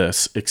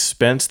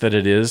expense that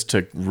it is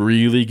to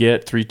really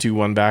get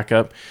 3-2-1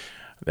 backup,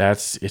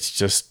 it's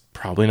just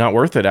probably not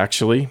worth it.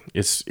 Actually,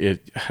 it's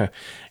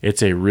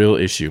a real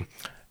issue.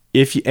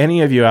 If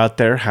any of you out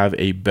there have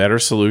a better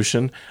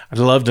solution, I'd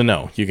love to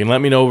know. You can let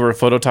me know over at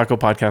Photo Taco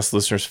Podcast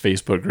Listeners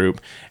Facebook group,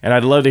 and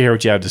I'd love to hear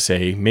what you have to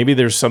say. Maybe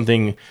there's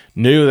something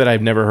new that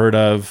I've never heard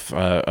of,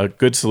 a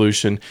good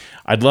solution.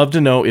 I'd love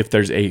to know if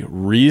there's a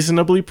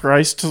reasonably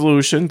priced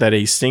solution that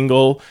a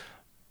single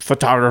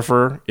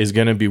photographer is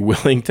going to be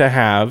willing to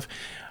have,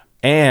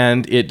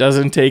 and it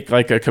doesn't take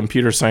like a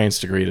computer science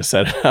degree to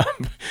set it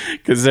up,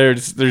 because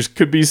there's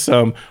could be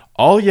some.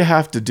 All you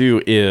have to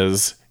do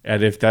is,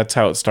 and if that's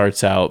how it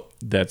starts out,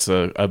 that's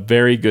a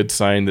very good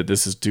sign that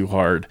this is too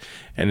hard,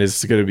 and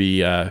it's going to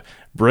be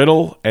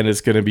brittle, and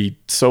it's going to be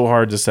so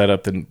hard to set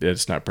up that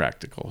it's not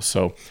practical.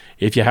 So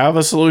if you have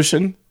a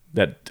solution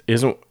that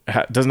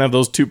doesn't have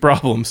those 2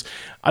 problems,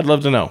 I'd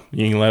love to know.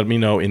 You can let me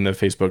know in the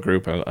Facebook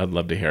group. I'd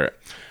love to hear it.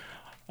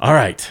 All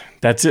right,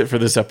 that's it for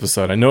this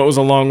episode. I know it was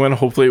a long one.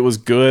 Hopefully it was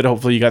good.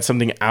 Hopefully you got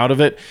something out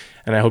of it,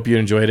 and I hope you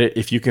enjoyed it.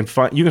 If you can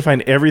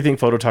find everything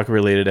Photo Taco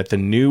related at the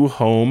new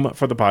home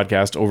for the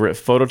podcast over at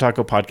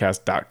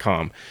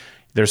phototacopodcast.com.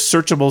 There's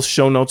searchable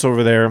show notes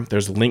over there.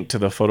 There's a link to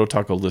the Photo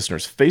Taco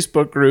listeners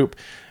Facebook group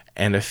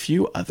and a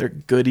few other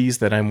goodies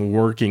that I'm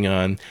working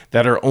on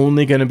that are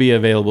only going to be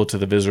available to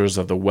the visitors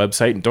of the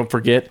website. And don't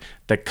forget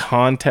the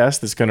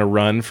contest that's going to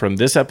run from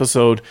this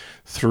episode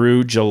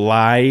through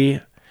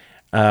July.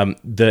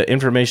 The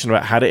information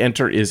about how to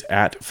enter is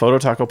at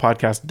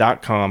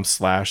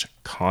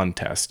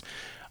phototacopodcast.com/contest.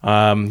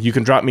 You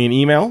can drop me an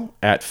email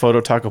at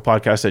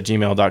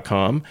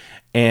phototacopodcast@gmail.com,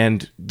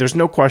 and there's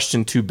no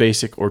question too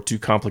basic or too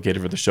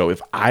complicated for the show.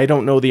 If I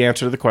don't know the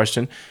answer to the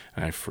question,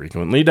 and I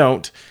frequently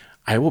don't,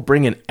 I will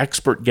bring an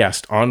expert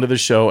guest onto the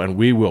show, and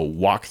we will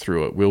walk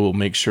through it. We will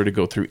make sure to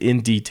go through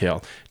in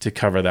detail to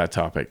cover that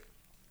topic.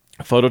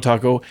 Photo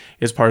Taco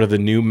is part of the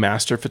new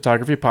Master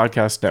Photography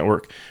Podcast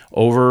Network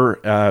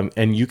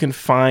and you can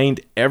find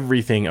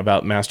everything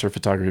about Master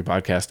Photography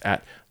Podcast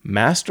at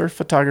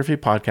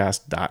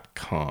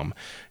masterphotographypodcast.com.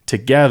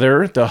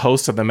 Together, the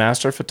hosts of the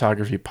Master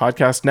Photography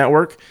Podcast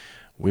Network,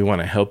 we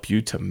want to help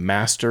you to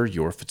master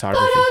your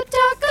photography.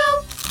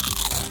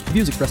 The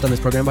views expressed on this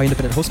program by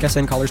independent host guests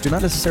and callers do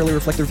not necessarily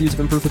reflect the views of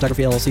Improved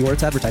Photography LLC or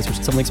its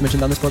advertisers. Some links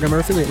mentioned on this program are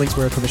affiliate links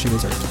where a permission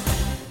reserved.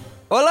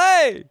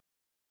 Olé!